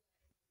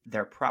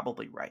 They're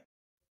probably right.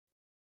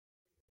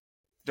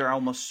 They're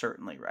almost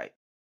certainly right.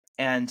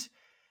 And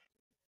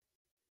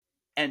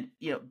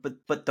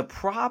but the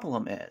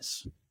problem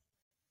is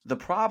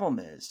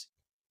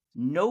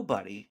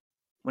nobody,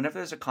 whenever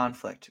there's a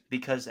conflict,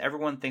 because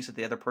everyone thinks that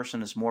the other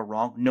person is more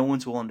wrong, no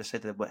one's willing to say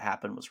that what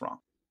happened was wrong.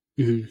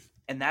 Mm-hmm.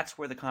 And that's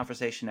where the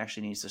conversation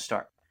actually needs to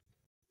start.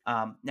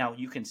 Now,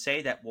 you can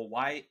say that, well,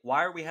 why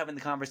are we having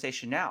the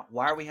conversation now?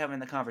 Why are we having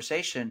the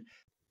conversation?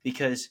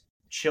 Because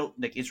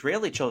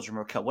Israeli children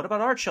were killed. What about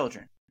our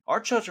children?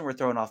 Our children were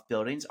thrown off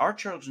buildings. Our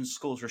children's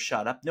schools were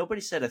shut up. Nobody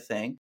said a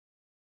thing.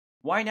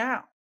 Why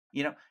now?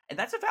 And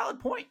that's a valid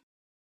point.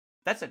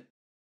 That's a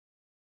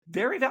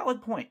very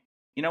valid point.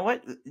 You know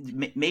what?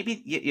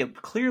 Maybe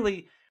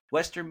clearly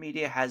Western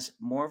media has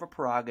more of a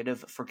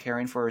prerogative for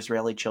caring for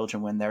Israeli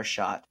children when they're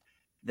shot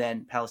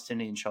than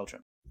Palestinian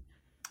children.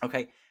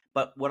 Okay,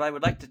 but what I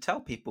would like to tell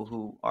people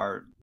who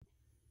are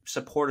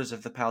supporters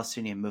of the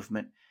Palestinian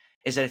movement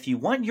is that if you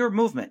want your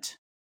movement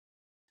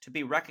to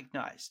be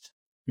recognized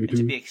and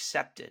to be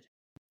accepted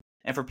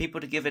and for people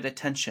to give it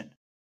attention,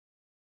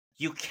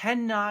 you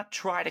cannot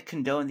try to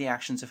condone the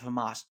actions of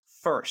Hamas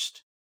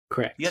first.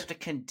 Correct. You have to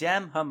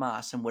condemn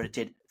Hamas and what it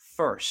did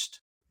first,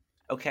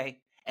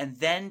 okay? And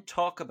then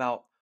talk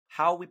about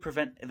how we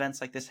prevent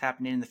events like this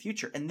happening in the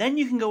future. And then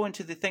you can go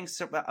into the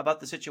things about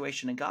the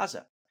situation in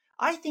Gaza.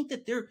 I think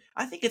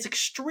it's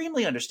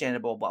extremely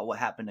understandable about what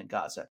happened in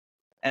Gaza,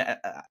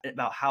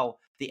 about how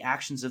the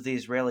actions of the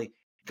Israeli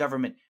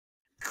government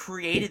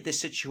created this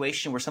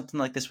situation where something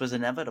like this was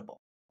inevitable.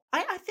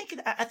 I think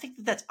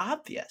that's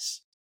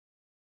obvious.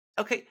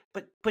 Okay,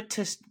 but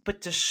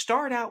to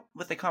start out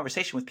with a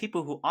conversation with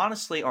people who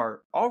honestly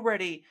are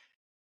already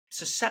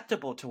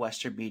susceptible to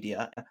Western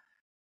media,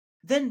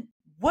 then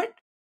what?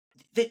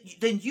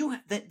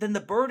 Then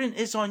the burden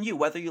is on you,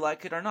 whether you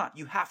like it or not.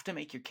 You have to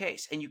make your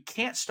case, and you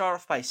can't start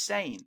off by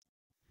saying,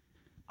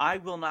 "I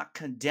will not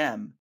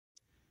condemn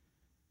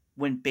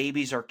when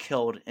babies are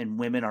killed and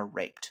women are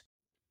raped."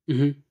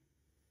 Mm-hmm.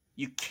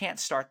 You can't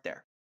start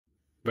there,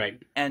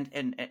 right?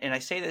 And I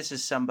say this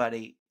as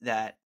somebody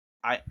that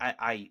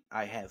I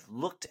have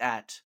looked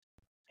at,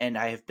 and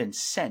I have been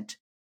sent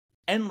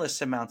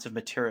endless amounts of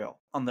material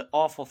on the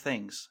awful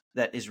things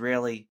that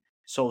Israeli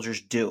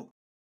soldiers do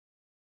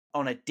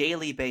on a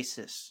daily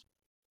basis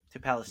to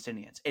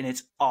Palestinians, and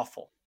it's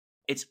awful.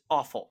 It's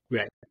awful.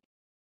 Right.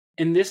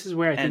 And this is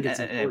where I think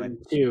it's important anyway,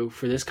 too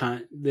for this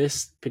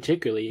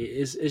particularly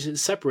is to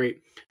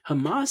separate.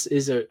 Hamas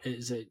is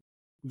a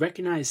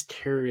recognized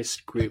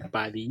terrorist group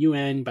by the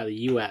UN, by the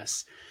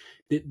US.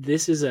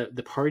 This is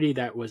the party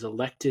that was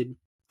elected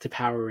to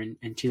power in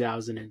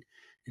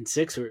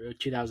 2006 or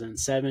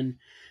 2007,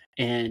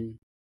 and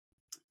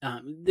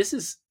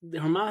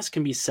Hamas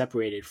can be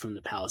separated from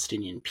the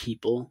Palestinian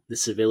people, the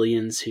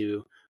civilians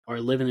who are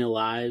living their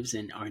lives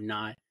and are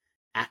not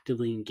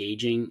actively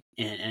engaging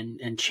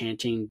and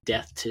chanting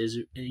death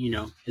to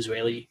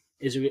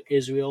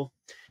Israel.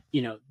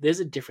 There's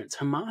a difference.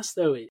 Hamas,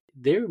 though,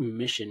 their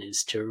mission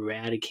is to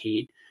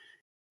eradicate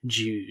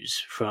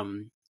Jews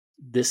from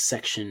this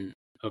section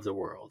of the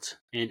world,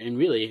 and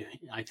really,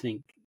 I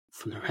think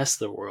from the rest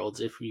of the world,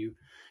 if you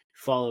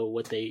follow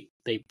what they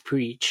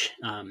preach,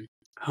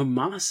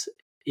 Hamas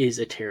is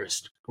a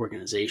terrorist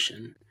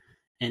organization,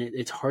 and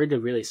it's hard to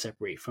really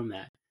separate from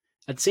that.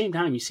 At the same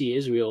time, you see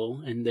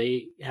Israel, and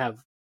they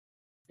have.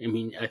 I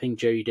mean, I think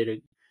Joe, you did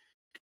a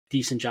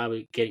decent job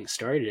of getting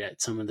started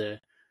at some of the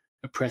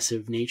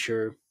oppressive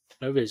nature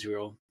of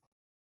Israel.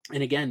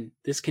 And again,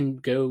 this can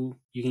go.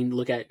 You can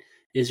look at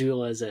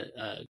Israel as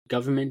a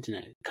government and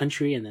a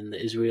country, and then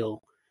the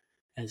Israel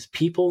as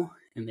people,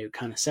 and they're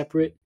kind of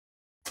separate.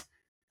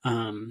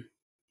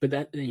 But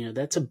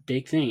that's a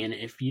big thing. And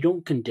if you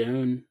don't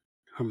condone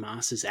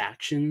Hamas's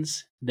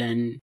actions,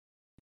 then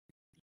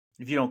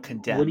if you don't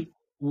condemn,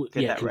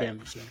 condemn.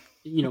 Right. So,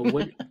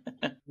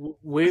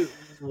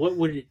 what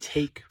would it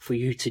take for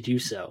you to do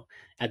so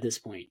at this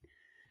point,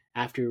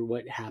 after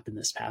what happened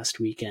this past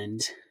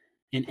weekend,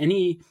 and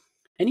any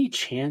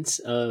chance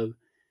of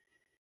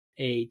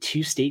a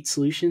two-state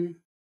solution?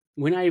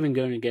 We're not even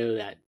going to go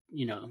that,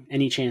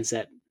 any chance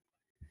that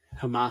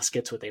Hamas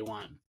gets what they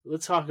want.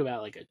 Let's talk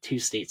about like a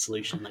two-state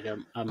solution, like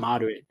a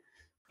moderate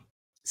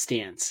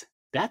stance.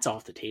 That's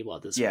off the table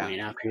at this point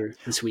after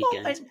this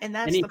weekend. Well, and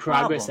that's any the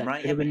progress problem, that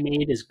right? could have been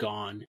made is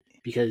gone,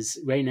 because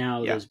right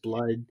now there's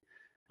blood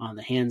on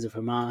the hands of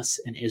Hamas,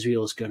 and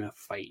Israel is going to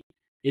fight.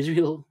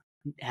 Israel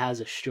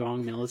has a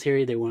strong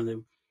military. They're one of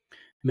the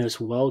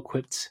most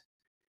well-equipped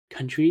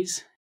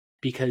countries,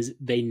 because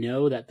they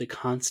know that the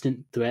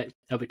constant threat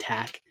of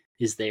attack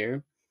is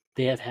there.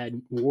 They have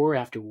had war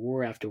after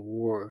war after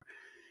war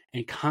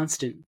and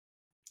constant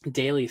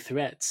daily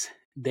threats.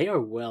 They are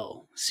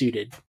well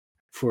suited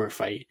for a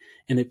fight,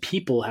 and the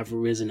people have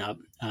risen up.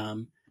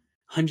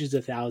 Hundreds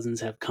of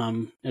thousands have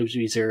come as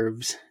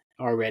reserves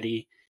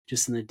already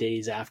just in the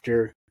days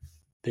after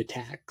the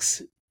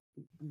attacks.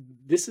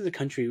 This is a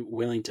country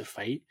willing to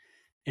fight,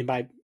 and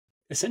by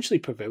essentially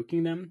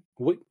provoking them,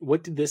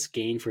 what did this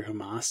gain for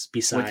Hamas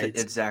besides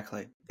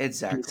exactly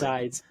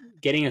besides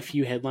getting a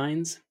few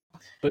headlines,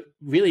 but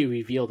really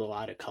revealed a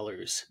lot of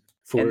colors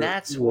for and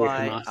that's where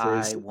why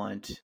Hamas is. I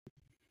want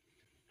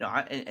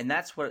and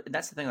that's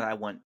the thing that I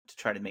want to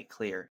try to make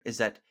clear, is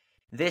that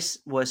this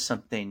was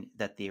something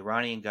that the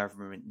Iranian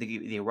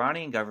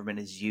government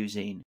is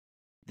using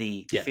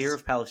the fear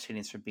of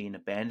Palestinians from being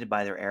abandoned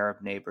by their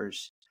Arab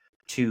neighbors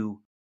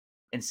to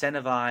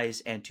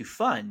incentivize and to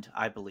fund,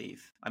 I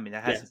believe. I mean,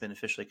 that hasn't been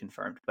officially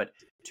confirmed, but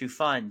to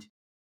fund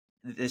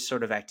this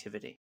sort of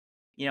activity.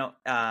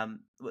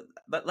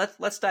 But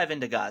let's dive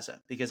into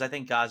Gaza, because I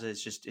think Gaza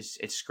is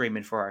it's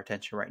screaming for our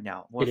attention right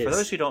now. Well, for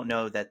those who don't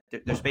know, that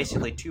there's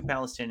basically two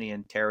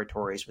Palestinian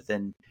territories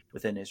within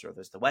Israel.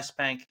 There's the West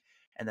Bank,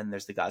 and then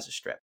there's the Gaza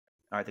Strip.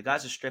 All right, the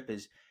Gaza Strip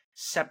is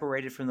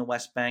separated from the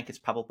West Bank. It's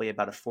probably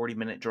about a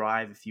 40-minute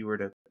drive if you were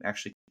to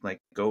actually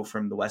go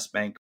from the West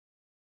Bank,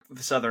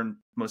 the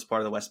southernmost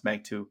part of the West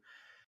Bank, to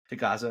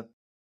Gaza.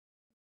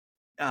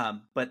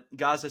 But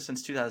Gaza,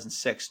 since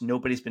 2006,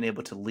 nobody's been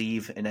able to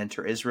leave and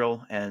enter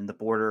Israel, and the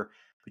border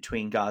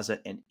between Gaza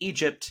and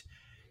Egypt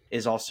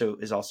is also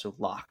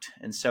locked.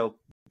 And so,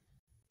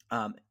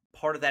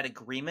 part of that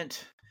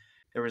agreement,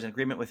 there was an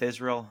agreement with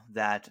Israel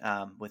that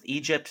with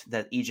Egypt,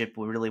 that Egypt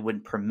really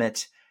wouldn't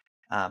permit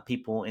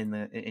people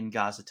in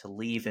Gaza to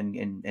leave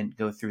and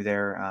go through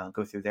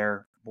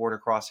their border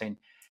crossing,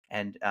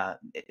 and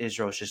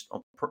Israel is just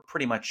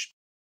pretty much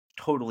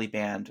totally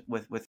banned,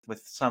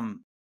 with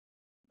some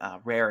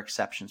rare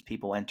exceptions,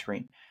 people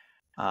entering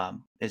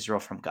Israel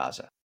from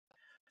Gaza.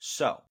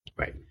 So,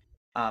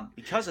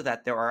 because of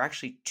that, there are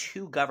actually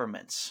two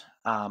governments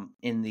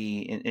in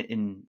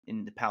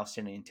the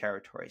Palestinian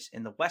territories.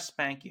 In the West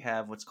Bank, you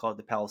have what's called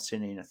the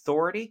Palestinian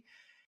Authority,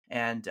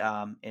 and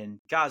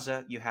in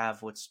Gaza, you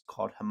have what's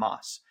called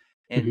Hamas.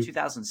 In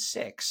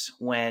 2006,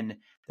 when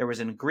there was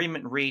an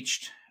agreement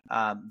reached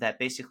that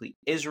basically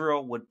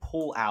Israel would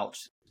pull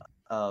out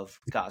of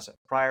Gaza.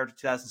 Prior to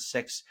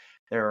 2006,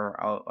 there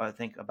are, I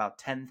think, about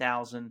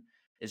 10,000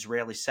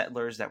 Israeli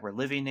settlers that were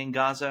living in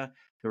Gaza.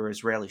 There were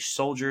Israeli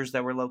soldiers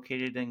that were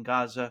located in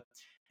Gaza,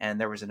 and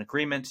there was an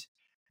agreement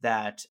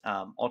that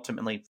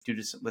ultimately, due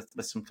to with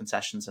some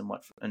concessions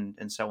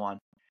and so on,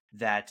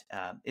 that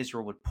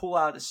Israel would pull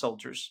out its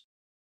soldiers,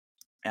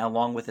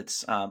 along with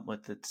its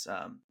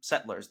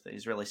settlers, the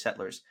Israeli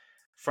settlers,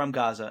 from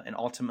Gaza, and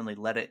ultimately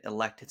let it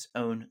elect its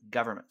own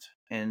government.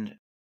 And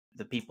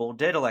the people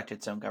did elect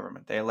its own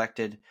government. They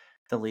elected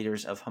the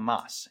leaders of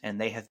Hamas, and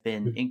they have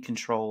been in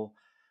control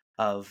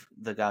of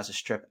the Gaza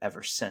Strip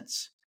ever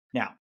since.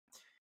 Now,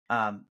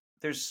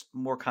 there's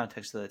more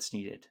context that's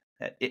needed.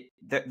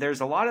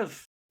 There's a lot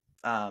of,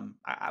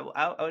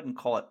 I wouldn't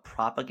call it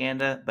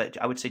propaganda, but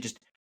I would say just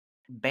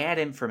bad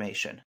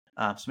information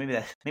So maybe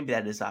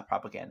that is not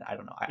propaganda. I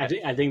don't know.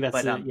 I think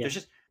that's but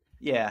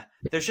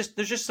there's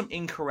just some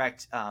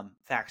incorrect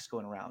facts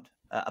going around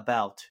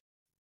about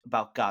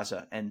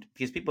Gaza, and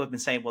because people have been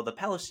saying, well, the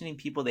Palestinian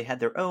people, they had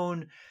their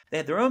own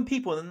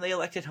people, and then they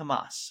elected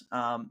Hamas.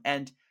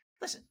 And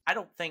listen, I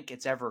don't think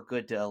it's ever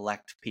good to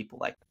elect people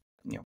like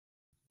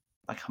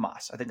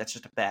Hamas. I think that's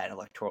just a bad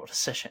electoral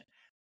decision.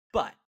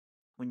 But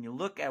when you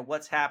look at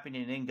what's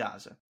happening in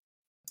Gaza,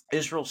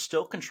 Israel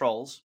still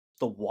controls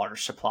the water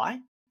supply.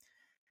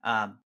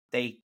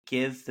 They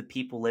give the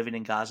people living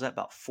in Gaza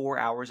about 4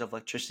 hours of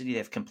electricity. They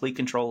have complete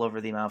control over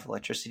the amount of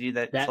electricity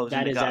that flows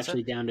into Gaza. That is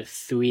actually down to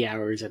 3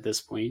 hours at this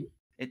point.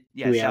 It's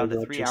down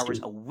to 3 hours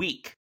a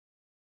week.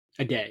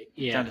 A day,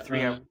 yeah. Down to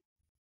 3 hours.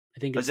 I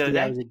think it's 3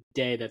 hours a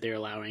day that they're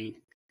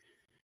allowing.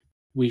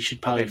 We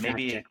should probably fact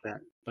check that,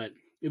 but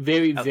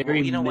very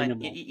minimal.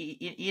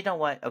 You know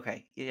what?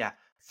 Okay, yeah,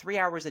 3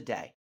 hours a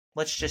day.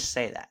 Let's just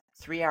say that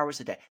 3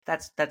 hours a day.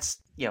 That's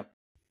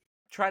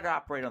try to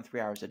operate on 3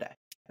 hours a day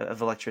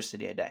of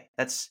electricity a day.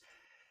 That's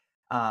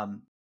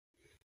and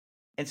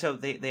so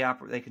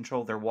they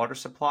control their water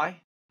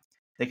supply,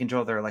 they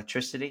control their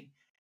electricity.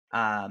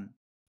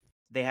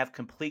 They have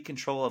complete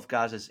control of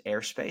Gaza's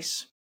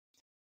airspace.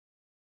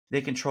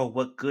 They control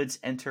what goods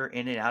enter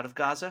in and out of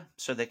Gaza,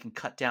 so they can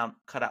cut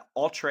out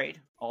all trade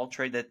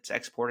that's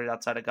exported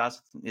outside of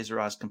Gaza.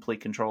 Israel has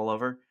complete control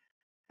over,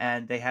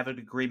 and they have an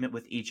agreement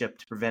with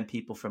Egypt to prevent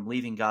people from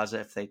leaving Gaza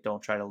if they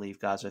don't try to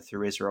leave Gaza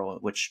through Israel,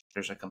 which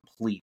there's a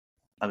complete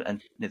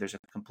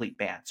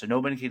ban. So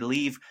nobody can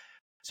leave.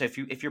 So if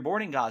you're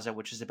born in Gaza,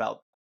 which is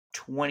about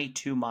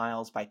 22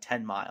 miles by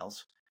 10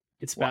 miles,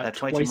 it's about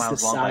twice the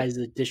size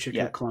of the District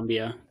of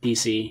Columbia,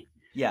 DC.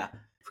 Yeah,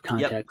 for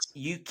context,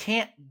 you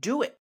can't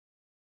do it.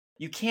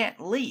 You can't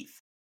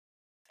leave.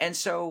 And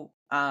so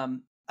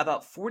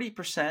about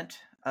 40%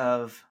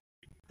 of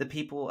the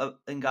people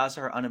in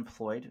Gaza are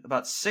unemployed.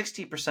 About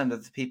 60%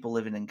 of the people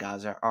living in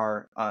Gaza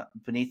are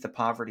beneath the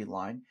poverty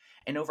line.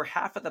 And over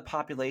half of the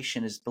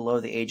population is below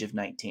the age of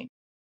 19.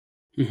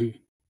 Mm-hmm.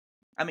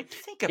 I mean,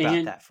 think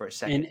about that for a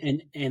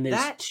second. And there's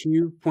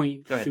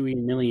 2.3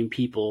 million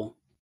people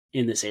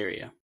in this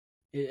area.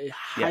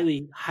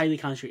 Highly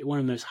concentrated. One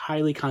of the most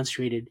highly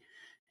concentrated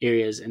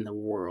areas in the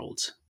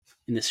world,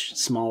 in this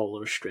small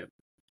little strip.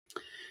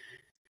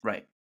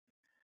 Right.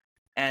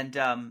 And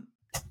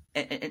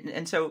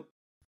so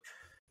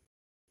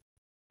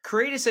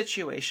create a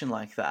situation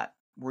like that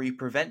where you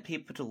prevent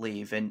people to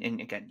leave, and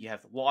again, you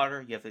have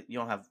water, you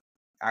don't have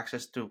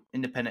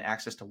independent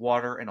access to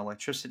water and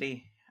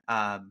electricity,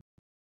 and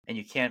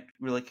you can't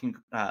really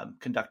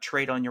conduct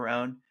trade on your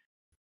own.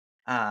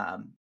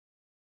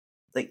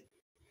 Like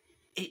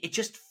it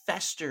just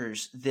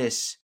festers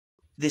this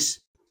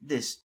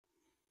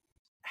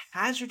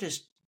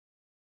hazardous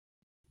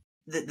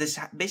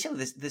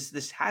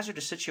this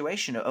hazardous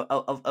situation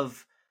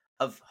of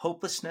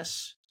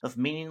hopelessness, of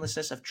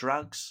meaninglessness, of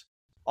drugs,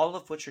 all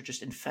of which are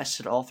just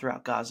infested all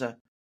throughout Gaza.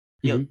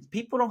 You know,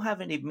 people don't have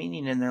any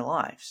meaning in their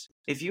lives.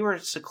 If you were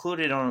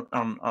secluded on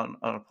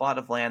a plot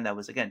of land that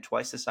was, again,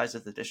 twice the size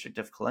of the District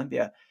of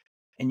Columbia,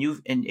 and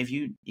you've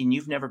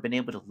never been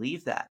able to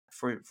leave that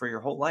for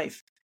your whole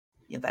life,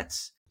 you know,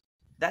 that's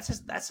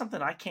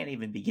something I can't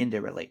even begin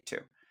to relate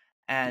to.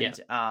 And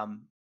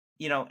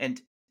you know,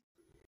 and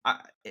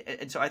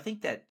so I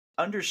think that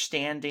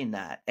understanding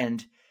that,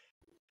 and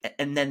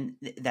then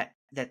that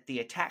the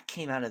attack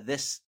came out of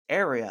this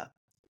area,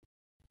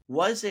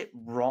 was it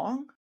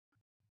wrong?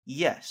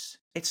 Yes.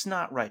 It's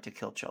not right to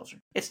kill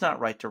children. It's not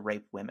right to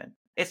rape women.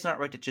 It's not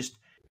right to just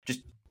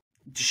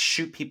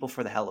shoot people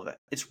for the hell of it.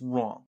 It's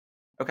wrong.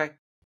 Okay?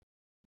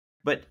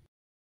 But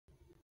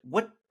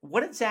what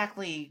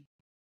exactly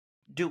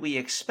do we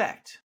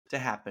expect to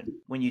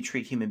happen when you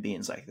treat human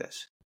beings like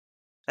this?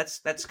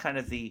 That's kind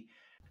of the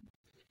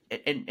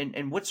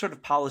and what sort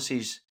of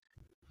policies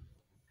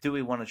do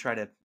we want to try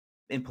to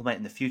implement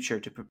in the future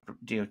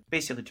to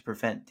basically to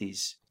prevent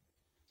these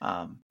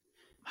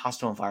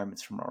hostile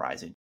environments from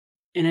arising?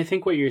 And I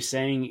think what you're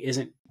saying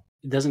isn't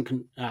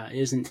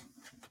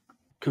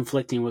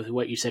conflicting with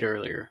what you said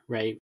earlier,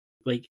 right?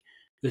 Like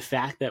the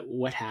fact that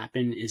what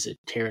happened is a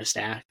terrorist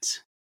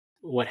act,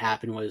 what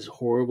happened was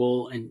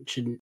horrible and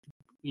should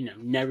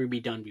never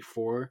be done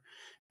before.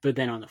 But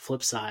then on the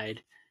flip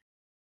side,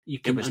 you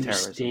can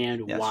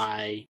understand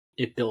why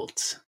it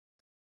built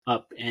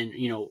up and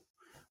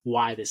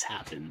why this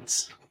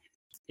happens.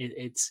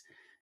 It's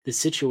the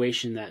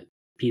situation that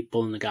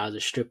people in the Gaza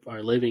Strip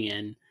are living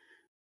in.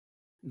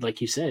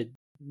 Like you said,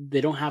 they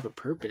don't have a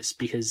purpose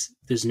because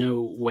there's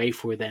no way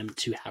for them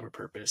to have a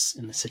purpose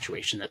in the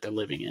situation that they're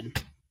living in.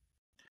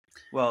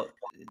 Well,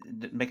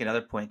 make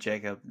another point,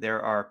 Jacob.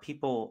 There are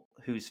people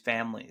whose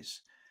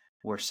families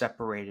were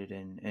separated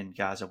in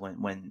Gaza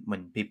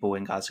when people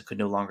in Gaza could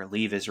no longer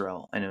leave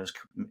Israel, and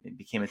it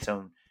became its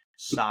own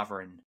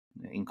sovereign,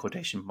 in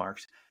quotation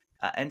marks,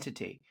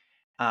 entity.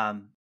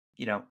 There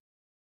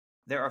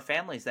are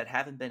families that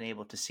haven't been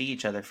able to see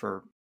each other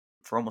for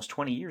almost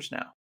 20 years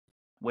now,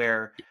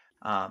 where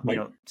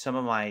some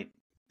of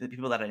the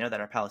people that I know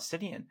that are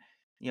Palestinian,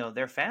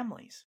 their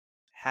families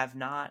have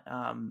not.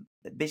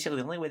 Basically,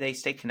 the only way they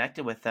stay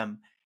connected with them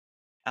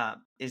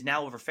is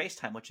now over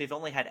FaceTime, which they've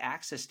only had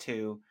access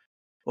to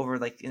over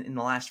like in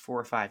the last 4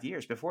 or 5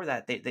 years. Before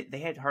that, they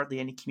had hardly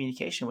any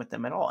communication with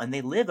them at all, and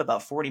they live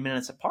about 40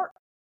 minutes apart.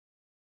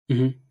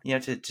 Mm-hmm.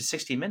 To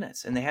 60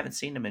 minutes, and they haven't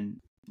seen them in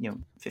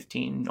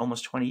 15,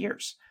 almost 20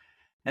 years.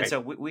 And so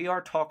we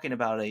are talking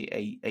about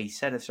a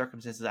set of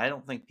circumstances I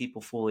don't think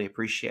people fully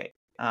appreciate.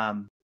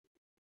 Now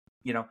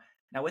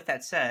with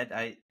that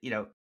said,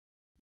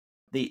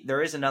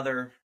 there is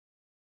another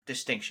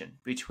distinction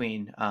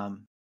between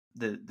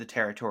the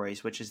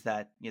territories, which is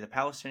that the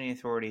Palestinian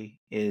Authority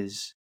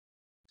is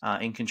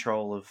in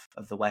control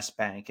of the West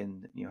Bank,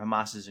 and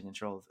Hamas is in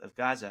control of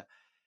Gaza.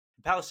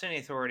 The Palestinian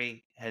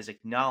Authority has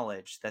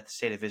acknowledged that the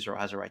state of Israel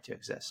has a right to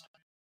exist.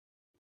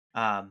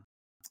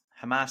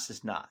 Hamas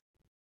does not.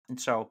 And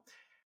so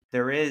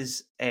there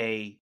is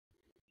a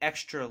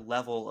extra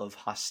level of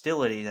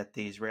hostility that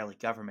the Israeli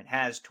government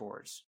has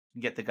towards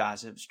the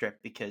Gaza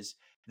Strip, because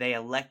they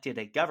elected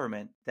a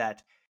government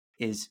that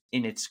is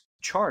in its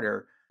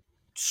charter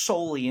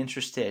solely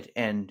interested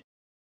in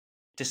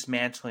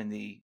dismantling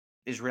the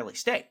Israeli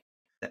state.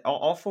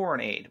 All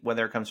foreign aid,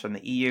 whether it comes from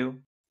the EU,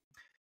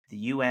 the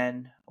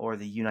UN, or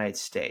the United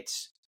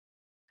States,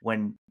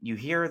 when you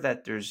hear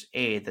that there's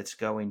aid that's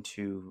going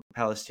to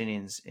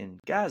Palestinians in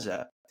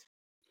Gaza,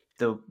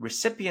 the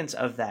recipients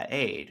of that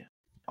aid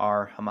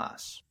are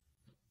Hamas.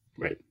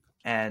 Right.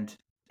 And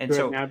who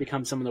so have now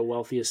become some of the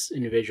wealthiest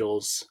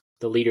individuals.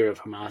 The leader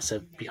of Hamas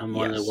have become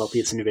one of the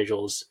wealthiest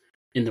individuals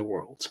in the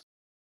world.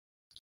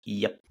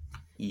 Yep.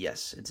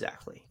 Yes,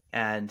 exactly.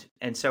 And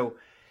so,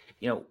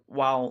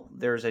 while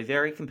there's a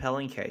very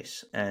compelling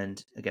case,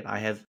 and again, I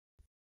have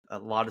a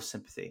lot of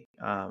sympathy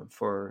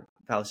for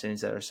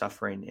Palestinians that are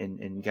suffering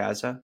in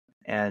Gaza,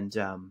 and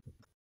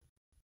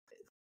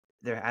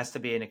there has to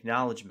be an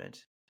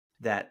acknowledgement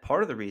that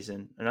part of the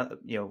reason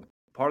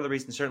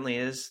certainly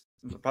is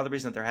part of the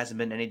reason that there hasn't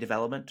been any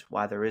development,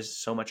 why there is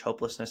so much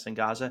hopelessness in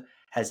Gaza,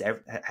 has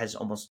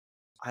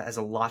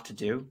a lot to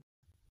do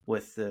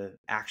with the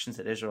actions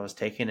that Israel has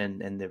taken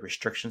and the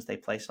restrictions they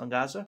place on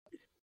Gaza.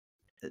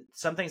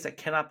 Some things that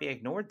cannot be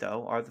ignored,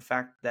 though, are the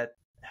fact that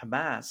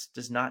Hamas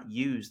does not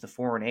use the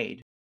foreign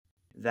aid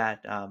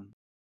that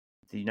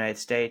the United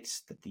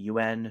States, that the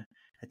UN,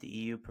 that the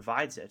EU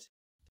provides it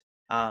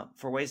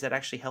for ways that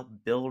actually help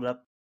build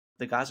up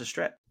the Gaza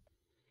Strip.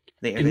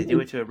 They do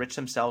it to enrich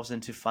themselves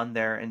and to fund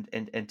their and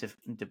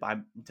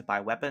to buy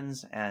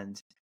weapons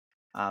and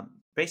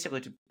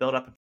basically to build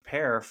up and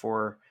prepare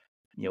for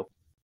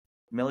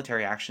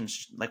military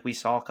actions like we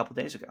saw a couple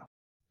days ago.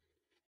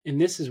 And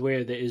this is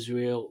where the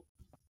Israel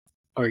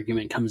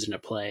argument comes into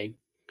play,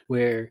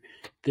 where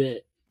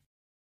the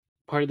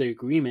part of the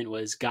agreement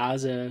was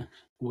Gaza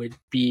would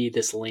be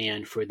this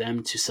land for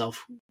them to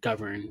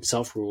self-govern,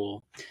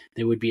 self-rule.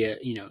 There would be a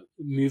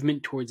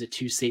movement towards a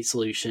two-state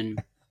solution,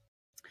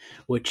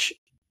 which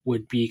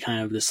would be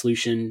kind of the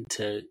solution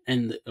to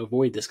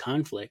avoid this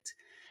conflict.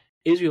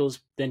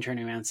 Israel's then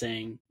turning around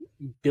saying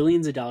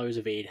billions of dollars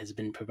of aid has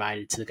been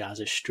provided to the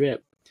Gaza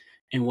Strip,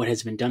 and what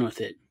has been done with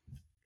it?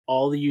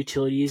 All the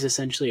utilities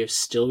essentially are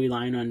still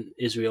relying on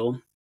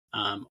Israel,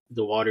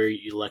 the water,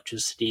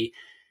 electricity.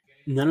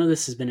 None of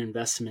this has been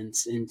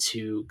investments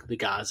into the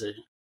Gaza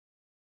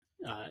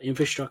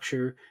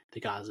infrastructure, the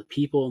Gaza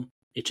people.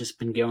 It's just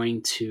been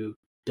going to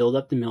build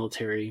up the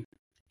military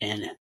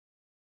and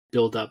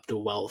build up the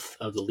wealth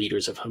of the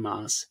leaders of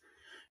Hamas,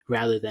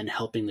 rather than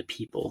helping the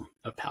people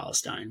of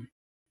Palestine.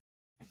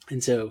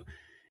 And so,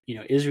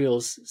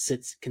 Israel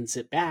can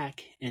sit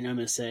back and I'm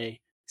going to say,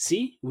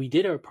 see, we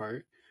did our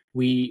part.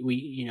 We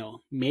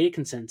made a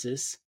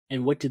consensus,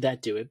 and what did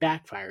that do? It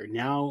backfired.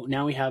 Now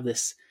we have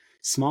this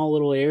small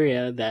little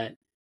area that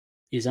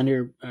is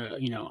under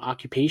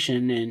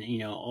occupation,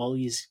 and all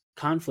these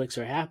conflicts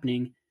are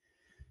happening.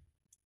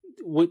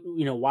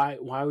 Why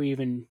are we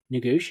even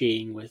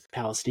negotiating with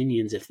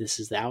Palestinians if this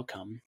is the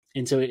outcome?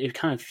 And so it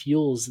kind of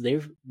fuels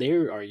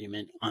their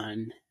argument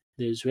on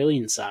the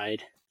Israeli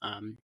side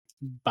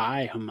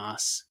by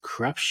Hamas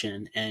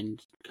corruption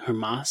and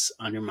Hamas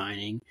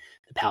undermining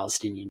the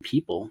Palestinian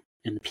people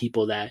and the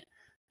people that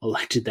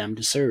elected them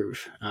to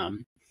serve.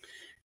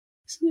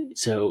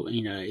 So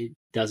it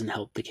doesn't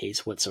help the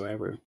case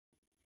whatsoever.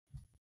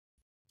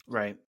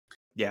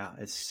 Yeah,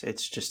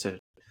 it's just a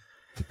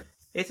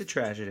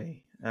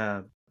tragedy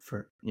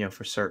for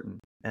certain,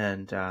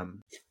 and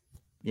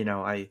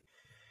I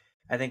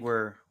think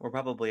we're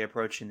probably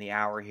approaching the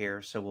hour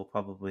here, so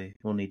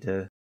we'll need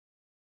to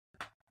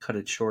cut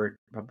it short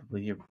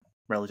probably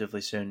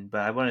relatively soon.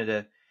 But I wanted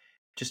to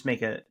just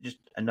make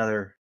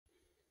another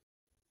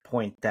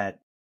point that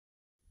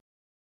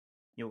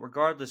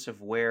regardless of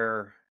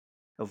where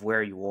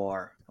you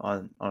are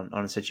on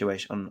a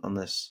situation on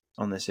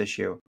this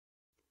issue,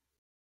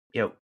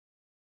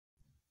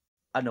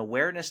 an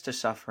awareness to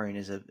suffering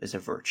is a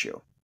virtue.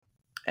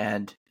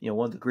 And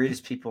one of the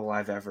greatest people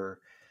I've ever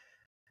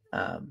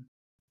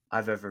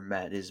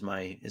met is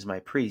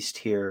my priest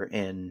here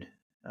in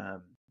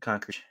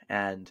Concord,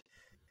 and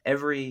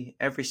every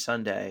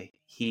Sunday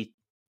he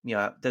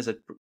does a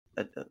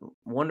a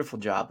wonderful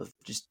job of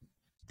just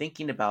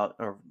thinking about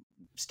or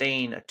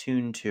staying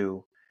attuned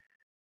to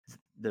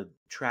the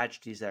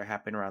tragedies that are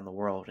happening around the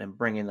world and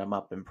bringing them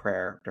up in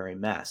prayer during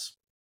Mass.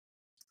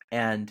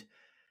 And,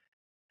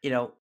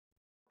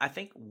 I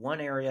think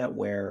one area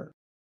where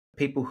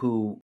people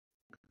who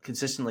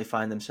consistently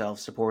find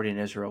themselves supporting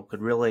Israel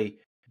could really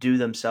do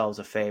themselves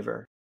a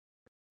favor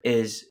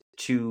is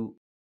to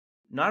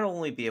not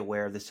only be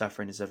aware of the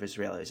sufferings of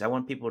Israelis. I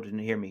want people to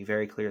hear me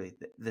very clearly.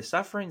 The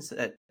sufferings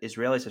that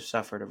Israelis have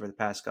suffered over the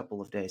past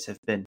couple of days have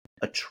been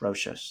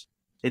atrocious.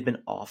 They've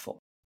been awful.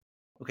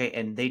 Okay,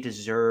 and they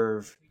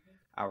deserve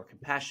our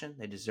compassion.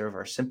 They deserve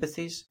our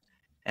sympathies,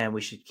 and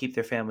we should keep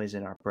their families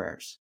in our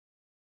prayers.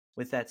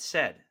 With that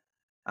said,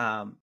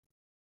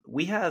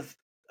 we have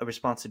a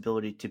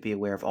responsibility to be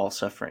aware of all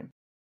suffering.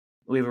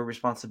 We have a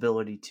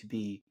responsibility to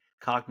be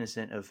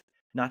cognizant of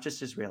not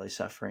just Israeli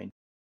suffering,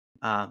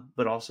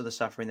 but also the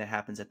suffering that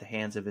happens at the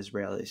hands of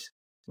Israelis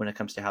when it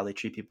comes to how they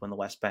treat people in the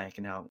West Bank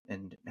and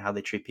how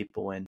they treat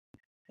people in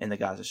the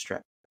Gaza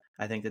Strip.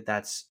 I think that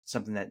that's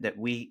something that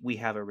we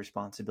have a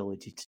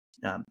responsibility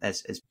to,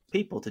 as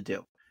people to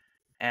do,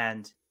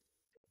 and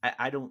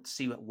I don't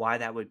see why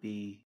that would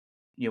be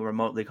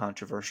remotely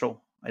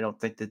controversial. I don't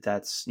think that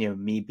that's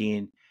me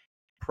being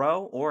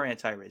pro or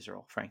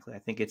anti-Israel. Frankly, I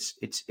think it's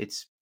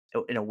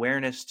an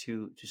awareness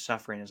to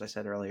suffering, as I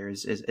said earlier,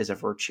 is a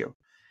virtue,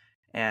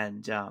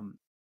 and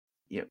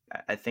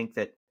I think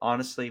that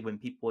honestly, when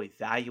people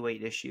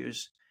evaluate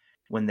issues,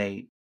 when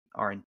they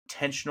are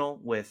intentional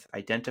with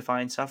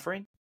identifying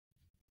suffering,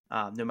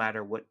 no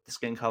matter what the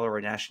skin color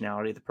or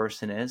nationality the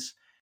person is,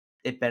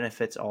 it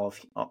benefits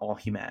all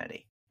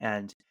humanity,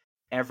 and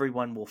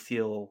everyone will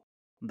feel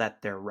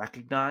that they're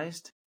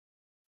recognized.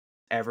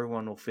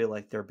 Everyone will feel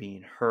like they're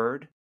being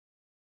heard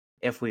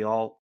if we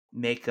all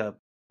make a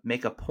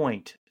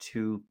point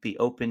to be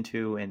open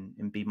to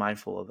and be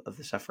mindful of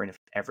the suffering of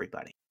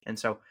everybody. And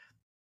so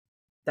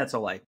that's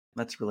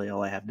really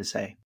all I have to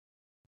say.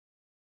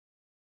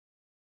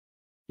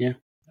 Yeah.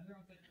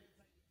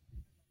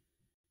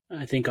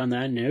 I think on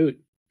that note,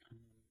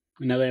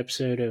 another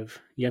episode of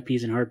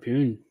Yuppies and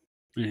Harpoon.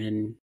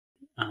 And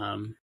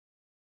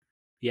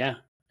yeah,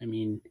 I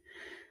mean,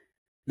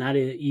 not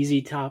an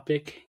easy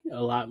topic,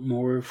 a lot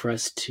more for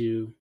us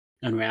to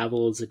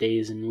unravel as the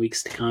days and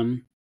weeks to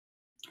come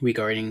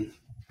regarding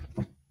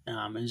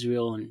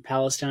Israel and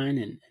Palestine,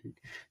 and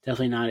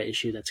definitely not an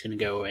issue that's going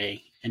to go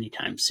away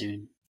anytime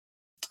soon.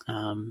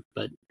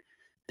 But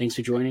thanks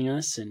for joining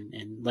us,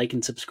 and like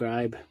and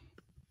subscribe.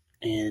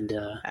 And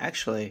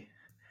actually,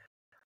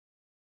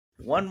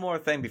 one more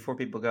thing before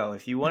people go.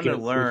 If you want to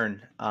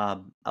learn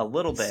a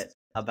little bit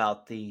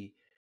about the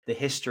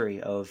history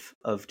of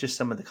just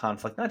some of the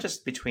conflict, not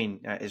just between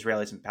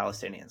Israelis and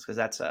Palestinians, because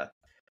that's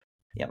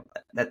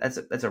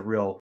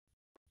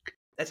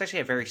actually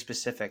a very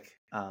specific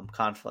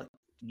conflict,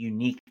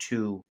 unique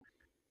to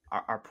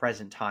our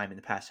present time in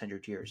the past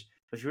 100 years.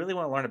 But if you really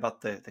want to learn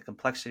about the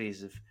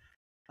complexities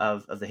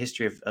of the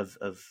history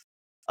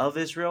of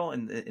Israel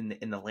and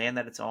in the land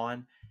that it's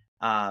on,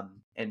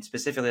 and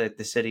specifically like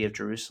the city of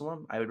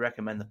Jerusalem, I would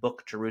recommend the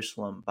book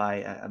Jerusalem by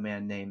a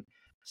man named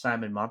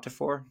Simon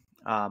Montefiore.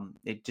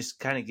 It just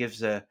kind of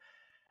gives a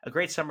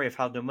great summary of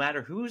how no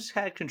matter who's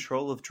had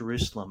control of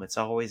Jerusalem, it's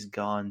always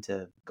gone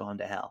to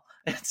hell.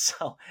 And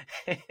so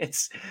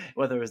it's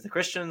whether it was the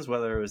Christians,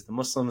 whether it was the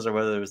Muslims, or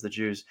whether it was the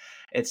Jews,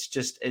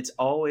 it's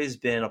always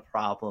been a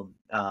problem.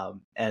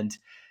 And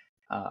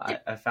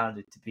I found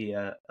it to be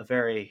a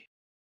very,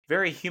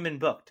 very human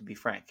book, to be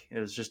frank. It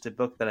was just a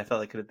book that I felt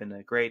like could have been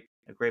a great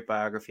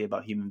biography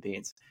about human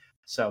beings.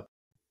 So,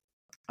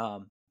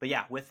 but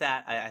yeah, with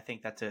that, I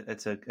think that's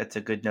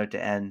a good note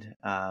to end.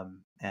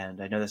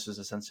 And I know this was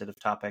a sensitive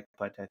topic,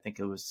 but I think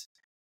it was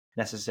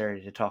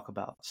necessary to talk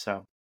about.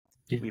 So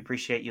we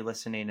appreciate you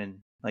listening,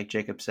 and like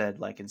Jacob said,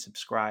 like and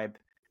subscribe,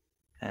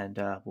 and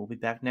we'll be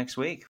back next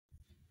week.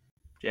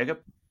 Jacob?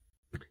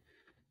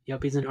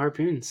 Yuppies and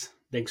Harpoons.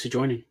 Thanks for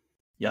joining.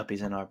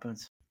 Yuppies and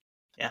Harpoons.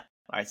 Yeah.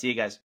 All right. See you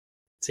guys.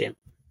 See ya.